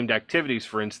their claimed activities,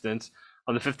 for instance,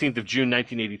 on the 15th of June,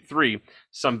 1983,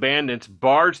 some bandits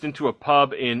barged into a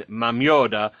pub in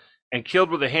Mamioda and killed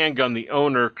with a handgun the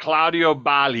owner, Claudio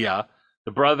Baglia,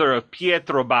 the brother of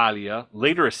Pietro Baglia,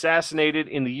 later assassinated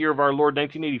in the year of our Lord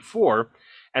 1984,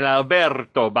 and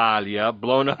Alberto Baglia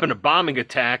blown up in a bombing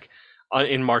attack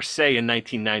in Marseille in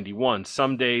 1991.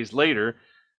 Some days later,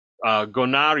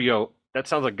 Gonario, that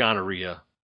sounds like gonorrhea.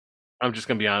 I'm just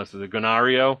going to be honest with you.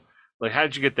 Gonario, like, how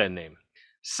did you get that name?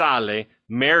 Sale,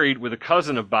 married with a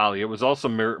cousin of Baglia, was also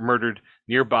murdered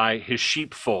nearby his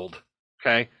sheepfold.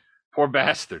 Okay? Poor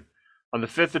bastard. On the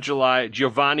 5th of July,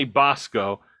 Giovanni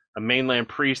Bosco, a mainland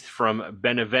priest from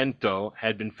Benevento,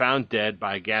 had been found dead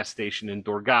by a gas station in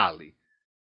Dorgali.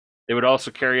 They would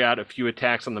also carry out a few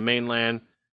attacks on the mainland,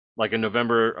 like in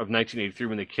November of 1983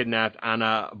 when they kidnapped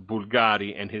Anna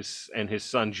Bulgari and his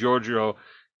son Giorgio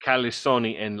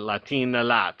Calisoni in Latina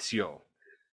Lazio.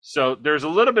 So there's a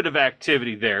little bit of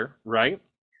activity there, right?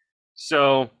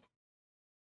 So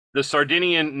the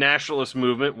Sardinian nationalist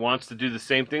movement wants to do the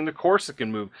same thing the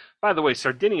Corsican movement. By the way,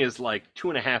 Sardinia is like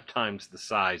 2.5 times the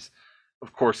size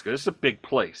of Corsica. This is a big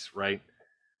place, right?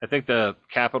 I think the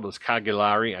capital is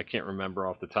Cagliari. I can't remember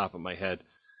off the top of my head.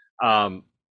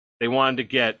 They wanted to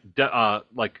get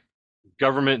like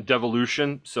government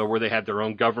devolution, so where they had their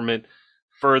own government,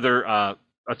 further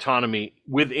autonomy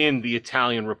within the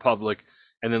Italian Republic,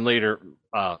 and then later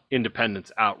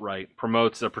independence outright.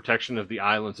 Promotes the protection of the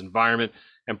island's environment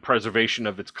and preservation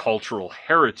of its cultural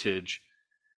heritage.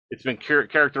 It's been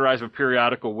characterized by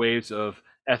periodical waves of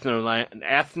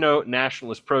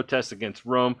ethno-nationalist protests against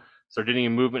Rome.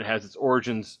 Sardinian movement has its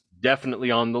origins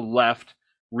definitely on the left.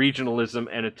 Regionalism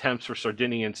and attempts for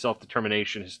Sardinian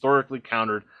self-determination historically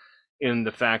countered in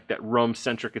the fact that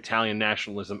Rome-centric Italian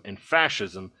nationalism and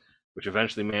fascism, which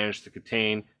eventually managed to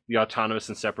contain the autonomous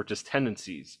and separatist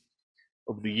tendencies.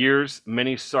 Over the years,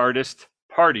 many Sardist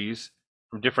parties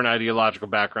from different ideological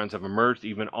backgrounds have emerged,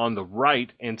 even on the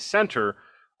right and center,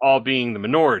 all being the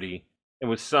minority, and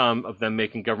with some of them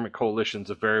making government coalitions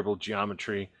of variable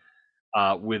geometry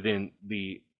within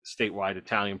the statewide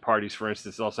Italian parties. For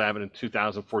instance, it also happened in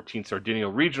 2014 Sardinia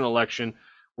regional election,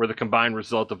 where the combined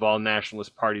result of all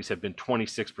nationalist parties have been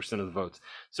 26% of the votes.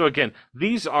 So again,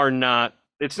 these are not,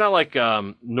 it's not like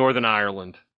Northern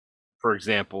Ireland, for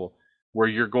example, where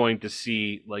you're going to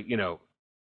see, like, you know,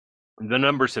 the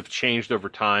numbers have changed over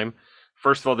time.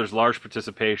 First of all, there's large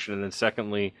participation, and then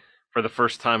secondly, for the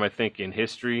first time, I think, in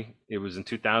history, it was in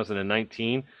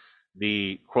 2019,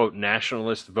 the quote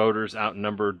nationalist voters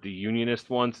outnumbered the unionist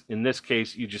ones. In this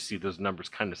case, you just see those numbers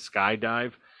kind of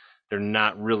skydive. They're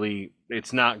not really,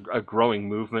 it's not a growing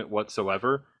movement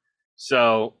whatsoever.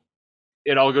 So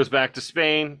it all goes back to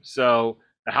Spain. So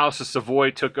the House of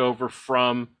Savoy took over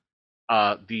from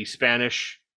the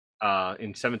Spanish in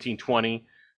 1720.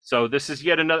 So this is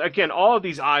yet another, again, all of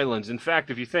these islands. In fact,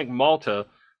 if you think Malta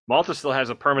still has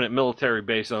a permanent military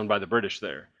base owned by the British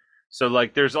there. So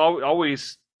like there's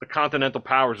always, the continental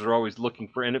powers are always looking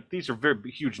for, and these are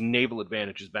very huge naval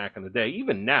advantages back in the day.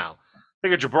 Even now,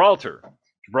 think of Gibraltar.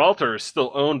 Gibraltar is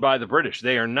still owned by the British.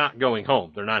 They are not going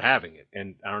home. They're not having it.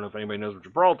 And I don't know if anybody knows where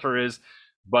Gibraltar is,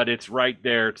 but it's right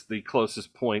there. It's the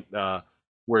closest point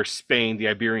where Spain, the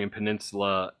Iberian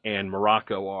Peninsula, and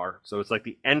Morocco are. So it's like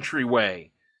the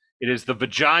entryway. It is the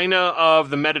vagina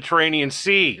of the Mediterranean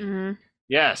Sea. Mm-hmm.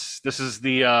 Yes, this is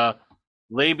the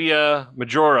labia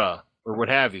majora, or what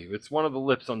have you. It's one of the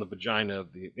lips on the vagina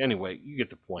of the... Anyway, you get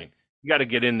the point. You got to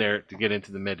get in there to get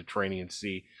into the Mediterranean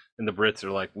Sea. And the Brits are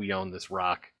like, we own this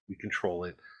rock. We control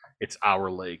it. It's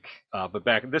our lake. But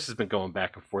this has been going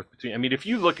back and forth between... I mean, if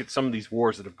you look at some of these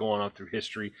wars that have gone on through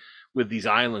history with these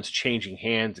islands changing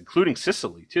hands, including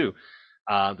Sicily, too.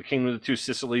 The Kingdom of the Two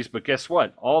Sicilies. But guess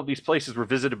what? All of these places were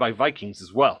visited by Vikings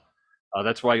as well.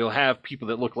 That's why you'll have people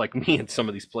that look like me in some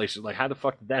of these places. Like, how the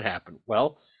fuck did that happen?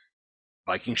 Well,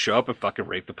 Vikings show up and fucking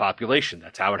rape the population.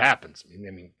 That's how it happens. I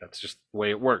mean, that's just the way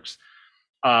it works.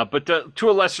 But to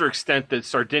a lesser extent, the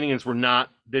Sardinians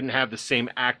didn't have the same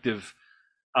active,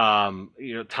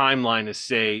 timeline as,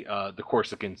 say, the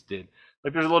Corsicans did.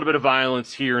 Like, there's a little bit of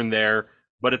violence here and there,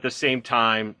 but at the same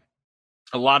time,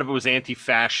 a lot of it was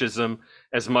anti-fascism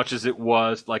as much as it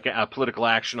was like a political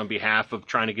action on behalf of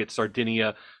trying to get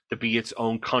Sardinia to be its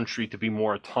own country, to be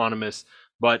more autonomous.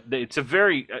 But it's a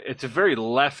very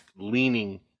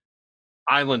left-leaning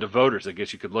island of voters, I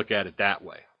guess you could look at it that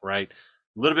way, right?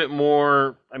 A little bit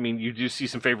more, I mean, you do see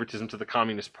some favoritism to the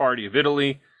Communist Party of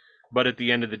Italy, but at the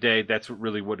end of the day, that's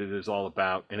really what it is all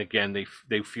about. And again, they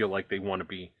feel like they want to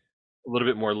be a little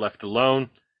bit more left alone,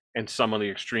 and some on the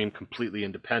extreme completely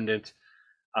independent.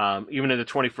 Even in the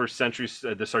 21st century,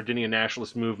 the Sardinian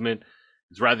nationalist movement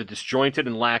is rather disjointed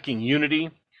and lacking unity,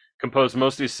 composed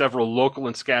mostly of several local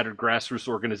and scattered grassroots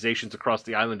organizations across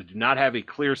the island that do not have a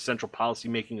clear central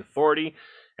policy-making authority.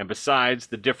 And besides,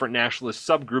 the different nationalist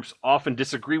subgroups often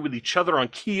disagree with each other on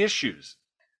key issues.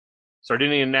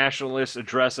 Sardinian nationalists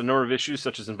address a number of issues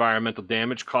such as environmental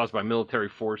damage caused by military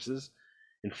forces.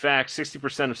 In fact,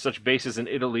 60% of such bases in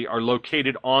Italy are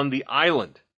located on the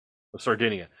island of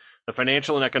Sardinia. The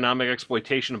financial and economic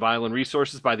exploitation of island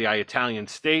resources by the Italian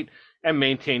state and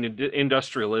maintained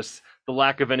industrialists, the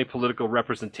lack of any political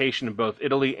representation in both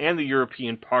Italy and the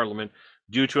European Parliament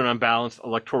due to an unbalanced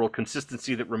electoral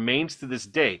consistency that remains to this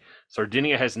day.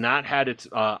 Sardinia has not had its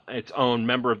own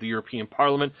member of the European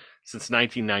Parliament since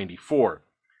 1994.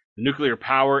 The nuclear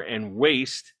power and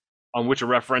waste, on which a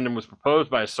referendum was proposed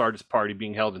by a Sardist party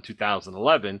being held in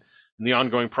 2011, and the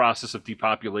ongoing process of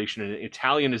depopulation and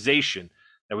Italianization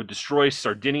that would destroy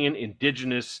Sardinian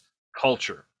indigenous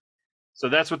culture. So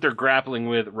that's what they're grappling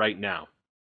with right now.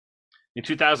 In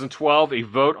 2012, a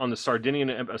vote on the Sardinian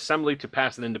Assembly to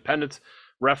pass an independence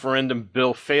referendum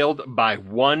bill failed by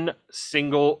one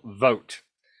single vote.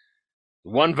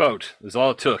 One vote is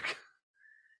all it took.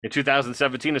 In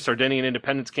 2017, a Sardinian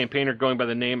independence campaigner going by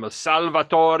the name of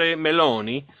Salvatore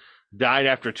Meloni died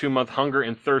after a 2-month hunger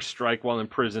and thirst strike while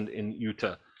imprisoned in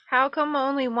Utah. How come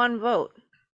only one vote?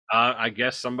 I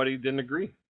guess somebody didn't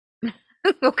agree.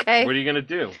 Okay. What are you going to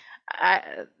do? I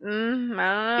don't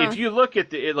know. If you look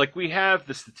at we have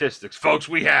the statistics, folks,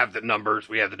 we have the numbers,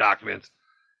 we have the documents.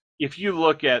 If you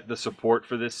look at the support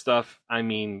for this stuff, I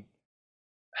mean,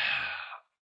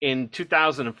 in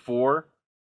 2004,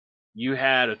 you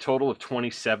had a total of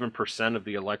 27% of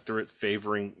the electorate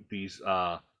favoring these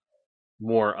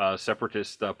more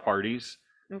separatist parties.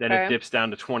 Okay. Then it dips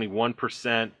down to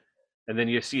 21%. And then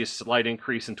you see a slight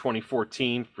increase in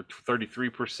 2014 for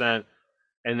 33%.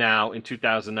 And now in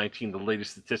 2019, the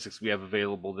latest statistics we have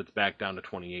available, that's back down to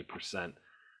 28%.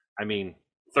 I mean,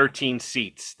 13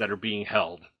 seats that are being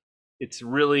held. It's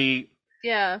really,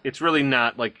 it's really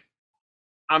not like,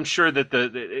 I'm sure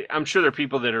that I'm sure there are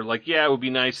people that are like, yeah, it would be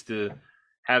nice to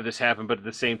have this happen. But at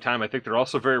the same time, I think they're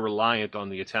also very reliant on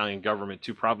the Italian government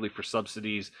too, probably for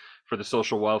subsidies for the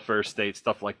social welfare state,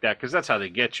 stuff like that. Because that's how they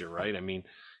get you, right? I mean,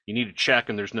 you need a check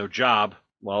and there's no job.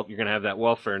 Well, you're going to have that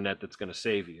welfare net that's going to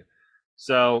save you.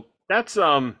 So that's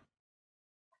what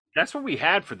we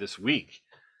had for this week.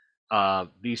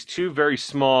 These two very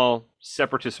small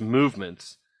separatist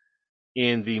movements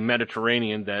in the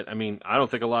Mediterranean that, I mean, I don't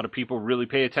think a lot of people really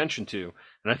pay attention to.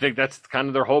 And I think that's kind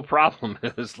of their whole problem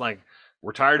is like,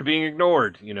 we're tired of being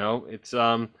ignored. You know, it's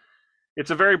a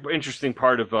very interesting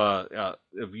part of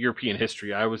European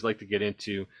history. I always like to get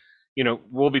into, you know,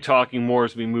 we'll be talking more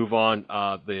as we move on.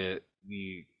 The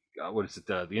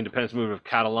independence movement of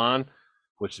Catalan,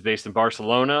 which is based in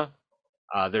Barcelona.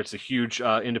 There's a huge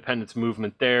independence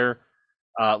movement there.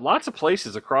 Lots of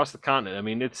places across the continent. I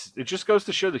mean, it just goes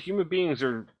to show that human beings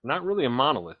are not really a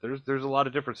monolith. There's a lot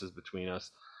of differences between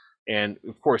us. And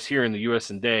of course, here in the US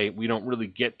and day, we don't really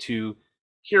get to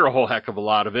hear a whole heck of a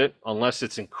lot of it unless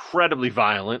it's incredibly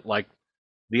violent, like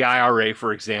the IRA,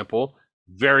 for example,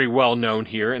 very well known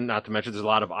here. And not to mention, there's a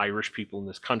lot of Irish people in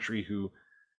this country who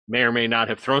may or may not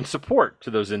have thrown support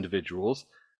to those individuals.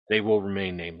 They will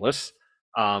remain nameless.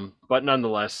 But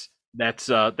nonetheless, that's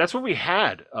what we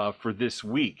had for this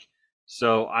week.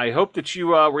 So I hope that you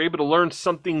were able to learn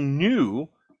something new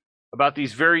about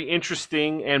these very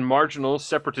interesting and marginal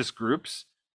separatist groups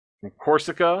from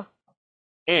Corsica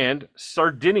and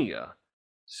Sardinia.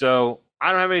 So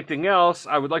I don't have anything else.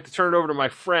 I would like to turn it over to my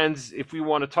friends if we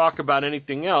want to talk about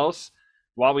anything else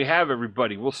while we have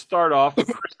everybody. We'll start off with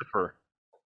Christopher.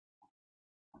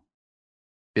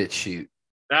 Bit shoot.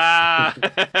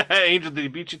 Angel, did he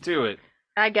beat you to it?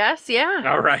 I guess, yeah.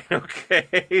 All right,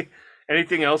 okay.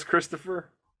 Anything else, Christopher?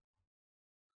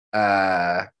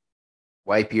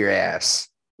 Wipe your ass.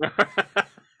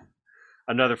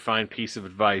 Another fine piece of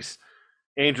advice.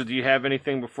 Angel, do you have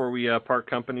anything before we part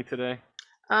company today?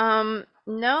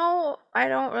 No, I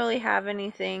don't really have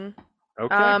anything.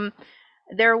 Okay.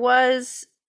 There was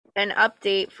an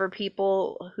update for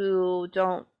people who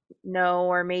don't know,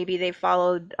 or maybe they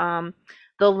followed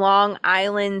the Long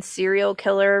Island serial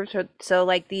killer. So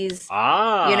like these, you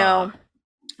know,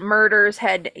 murders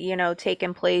had, you know,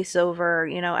 taken place over,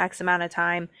 you know, X amount of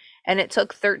time. And it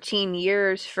took 13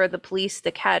 years for the police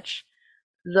to catch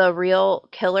the real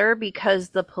killer because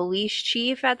the police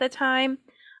chief at the time,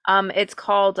 it's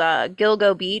called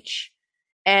Gilgo Beach.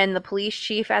 And the police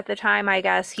chief at the time, I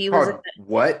guess he was...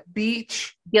 What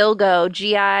beach? Gilgo,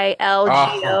 Gilgo.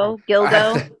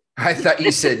 Gilgo. I thought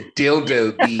you said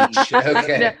dildo beach.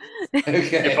 Okay.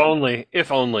 Okay.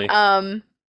 If only.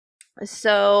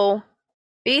 So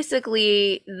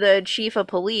basically the chief of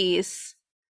police,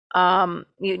 you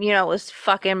know, was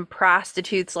fucking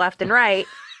prostitutes left and right.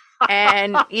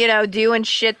 and, doing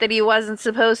shit that he wasn't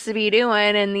supposed to be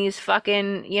doing. And these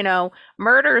fucking,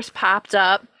 murders popped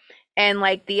up. And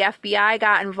like the FBI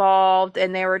got involved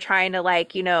and they were trying to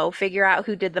like, figure out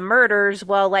who did the murders.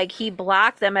 Well, like he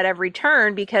blocked them at every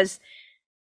turn because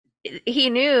he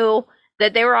knew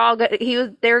that they were all they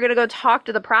were going to go talk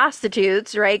to the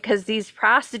prostitutes, right? Because these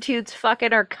prostitutes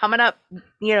fucking are coming up,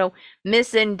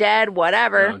 missing, dead,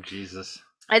 whatever. Oh, Jesus.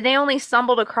 And they only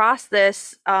stumbled across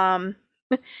this. They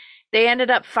ended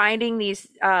up finding these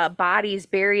bodies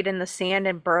buried in the sand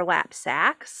in burlap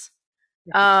sacks.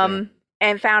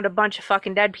 And found a bunch of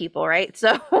fucking dead people, right?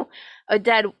 So,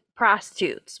 dead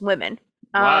prostitutes, women.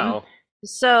 Wow.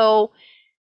 So,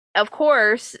 of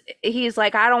course, he's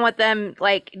like, I don't want them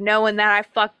like knowing that I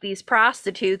fucked these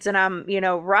prostitutes and I'm,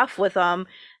 rough with them.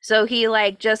 So he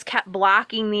like just kept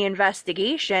blocking the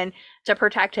investigation to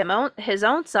protect his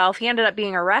own self. He ended up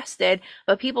being arrested,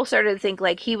 but people started to think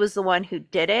like he was the one who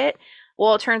did it.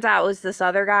 Well, it turns out it was this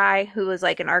other guy who was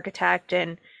like an architect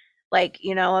and like,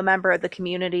 a member of the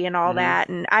community and all that.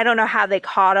 And I don't know how they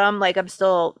caught him. Like, I'm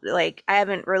still like, I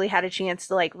haven't really had a chance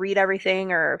to like read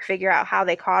everything or figure out how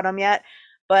they caught him yet.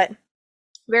 But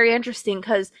very interesting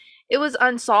because it was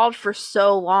unsolved for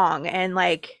so long. And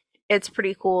like, it's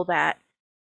pretty cool that,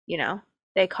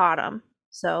 they caught him.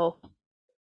 So,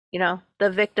 the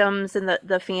victims and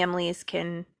the families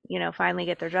can, finally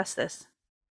get their justice.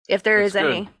 If there is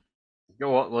any.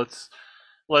 Well,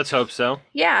 let's hope so.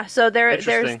 Yeah, so there's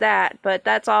that, but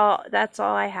that's all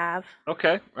I have.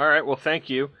 Okay. All right. Well, thank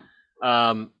you.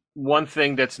 One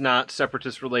thing that's not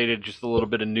Separatist related, just a little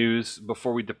bit of news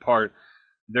before we depart.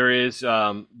 There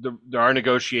are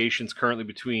negotiations currently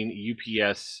between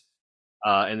UPS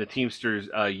and the Teamsters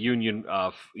union,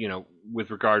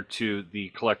 with regard to the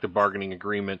collective bargaining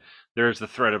agreement. There's the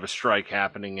threat of a strike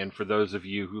happening, and for those of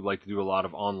you who like to do a lot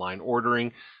of online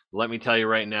ordering, let me tell you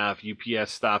right now, if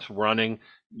UPS stops running,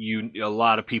 a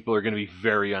lot of people are going to be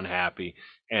very unhappy.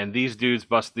 And these dudes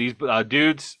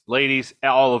dudes, ladies,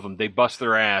 all of them, they bust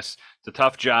their ass. It's a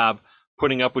tough job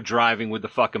putting up with driving with the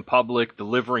fucking public,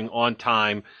 delivering on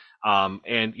time.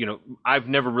 And I've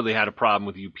never really had a problem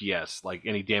with UPS, like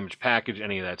any damaged package,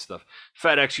 any of that stuff.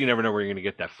 FedEx, you never know where you're going to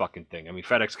get that fucking thing. I mean,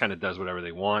 FedEx kind of does whatever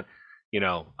they want,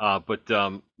 but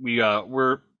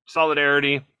we're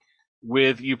solidarity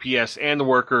with UPS and the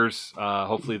workers.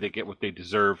 Hopefully they get what they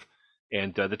deserve.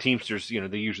 And the Teamsters,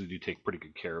 they usually do take pretty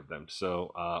good care of them.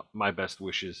 So my best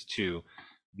wishes to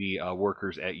the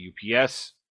workers at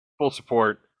UPS. Full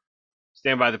support.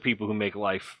 Stand by the people who make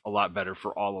life a lot better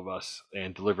for all of us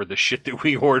and deliver the shit that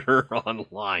we order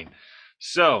online.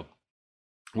 So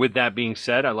with that being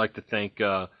said, I'd like to thank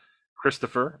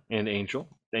Christopher and Angel.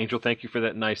 Angel, thank you for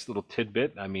that nice little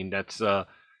tidbit. I mean, that's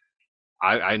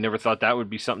I never thought that would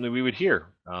be something that we would hear.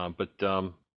 But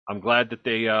I'm glad that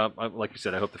they, like you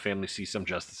said, I hope the family sees some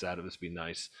justice out of this. Be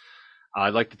nice.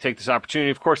 I'd like to take this opportunity,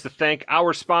 of course, to thank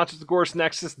our sponsors,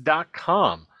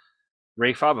 GorseNexus.com.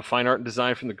 Ray Fob, a fine art and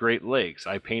design from the Great Lakes.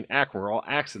 I Paint Akron, where all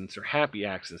accidents are happy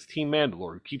accidents. Team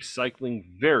Mandalore, who keeps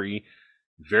cycling very,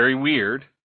 very weird.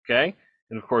 Okay?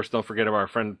 And of course, don't forget about our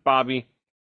friend Bobby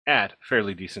at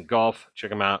Fairly Decent Golf.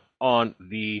 Check him out on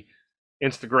the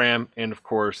Instagram and, of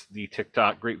course, the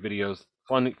TikTok. Great videos.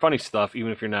 Funny stuff,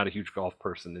 even if you're not a huge golf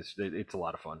person. It's a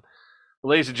lot of fun.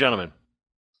 Well, ladies and gentlemen,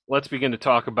 let's begin to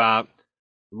talk about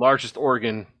the largest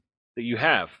organ that you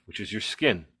have, which is your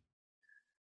skin.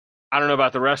 I don't know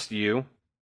about the rest of you,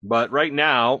 but right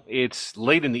now it's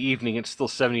late in the evening. It's still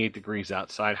 78 degrees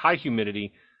outside, high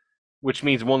humidity, which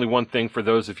means only one thing for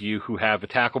those of you who have a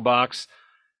tackle box: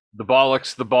 the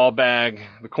bollocks, the ball bag,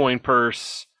 the coin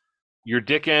purse, your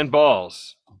dick and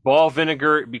balls. Ball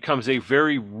vinegar becomes a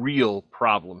very real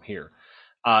problem here.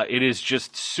 It is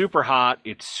just super hot.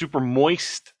 It's super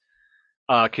moist.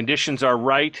 Conditions are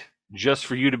right just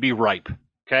for you to be ripe.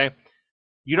 Okay?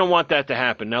 You don't want that to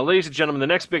happen. Now, ladies and gentlemen, the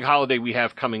next big holiday we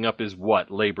have coming up is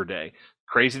what? Labor Day.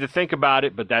 Crazy to think about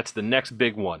it, but that's the next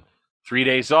big one. 3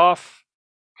 days off.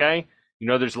 Okay?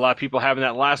 There's a lot of people having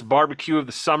that last barbecue of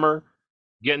the summer,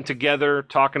 getting together,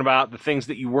 talking about the things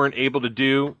that you weren't able to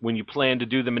do when you planned to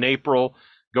do them in April.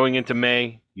 Going into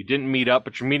May, you didn't meet up,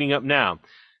 but you're meeting up now.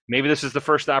 Maybe this is the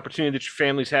first opportunity that your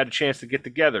family's had a chance to get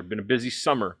together. Been a busy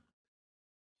summer.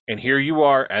 And here you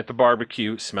are at the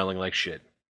barbecue smelling like shit.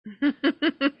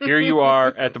 Here you are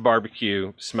at the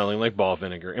barbecue smelling like ball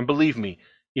vinegar. And believe me,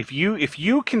 if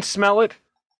you can smell it,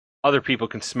 other people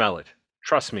can smell it.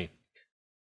 Trust me.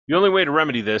 The only way to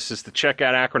remedy this is to check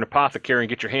out Akron Apothecary and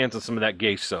get your hands on some of that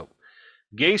Gay soap.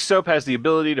 Gay soap has the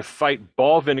ability to fight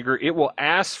ball vinegar. It will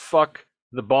ass fuck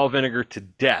the ball vinegar to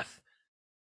death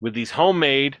with these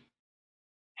homemade,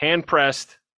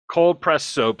 hand-pressed, cold pressed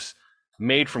soaps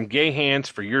made from gay hands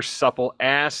for your supple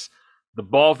ass. The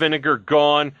ball vinegar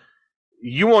gone.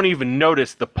 You won't even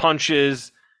notice the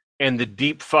punches and the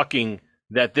deep fucking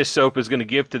that this soap is going to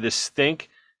give to this stink.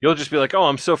 You'll just be like, oh,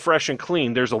 I'm so fresh and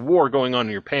clean. There's a war going on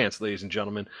in your pants, ladies and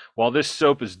gentlemen, while this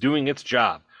soap is doing its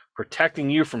job, protecting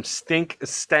you from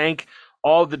stank,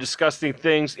 all the disgusting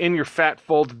things in your fat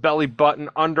folds, belly button,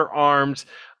 underarms,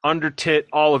 under tit,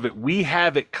 all of it. We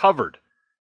have it covered.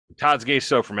 Todd's Gay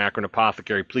Soap from Akron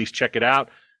Apothecary. Please check it out.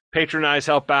 Patronize,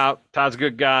 help out. Todd's a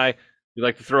good guy. We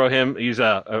like to throw him. He's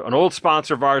an old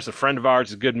sponsor of ours, a friend of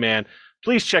ours, a good man.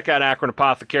 Please check out Akron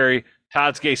Apothecary,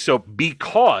 Todd's Gay Soap,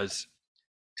 because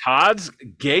Todd's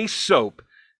Gay Soap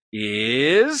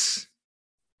is...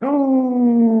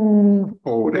 Oh,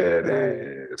 for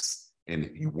that ass. And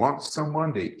if you want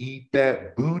someone to eat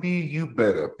that booty, you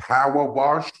better power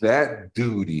wash that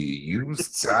duty.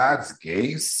 Use Todd's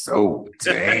Gay Soap.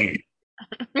 Dang.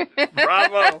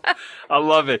 Bravo. I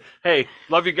love it. Hey,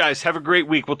 love you guys. Have a great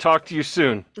week. We'll talk to you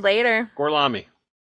soon. Later. Gorlami.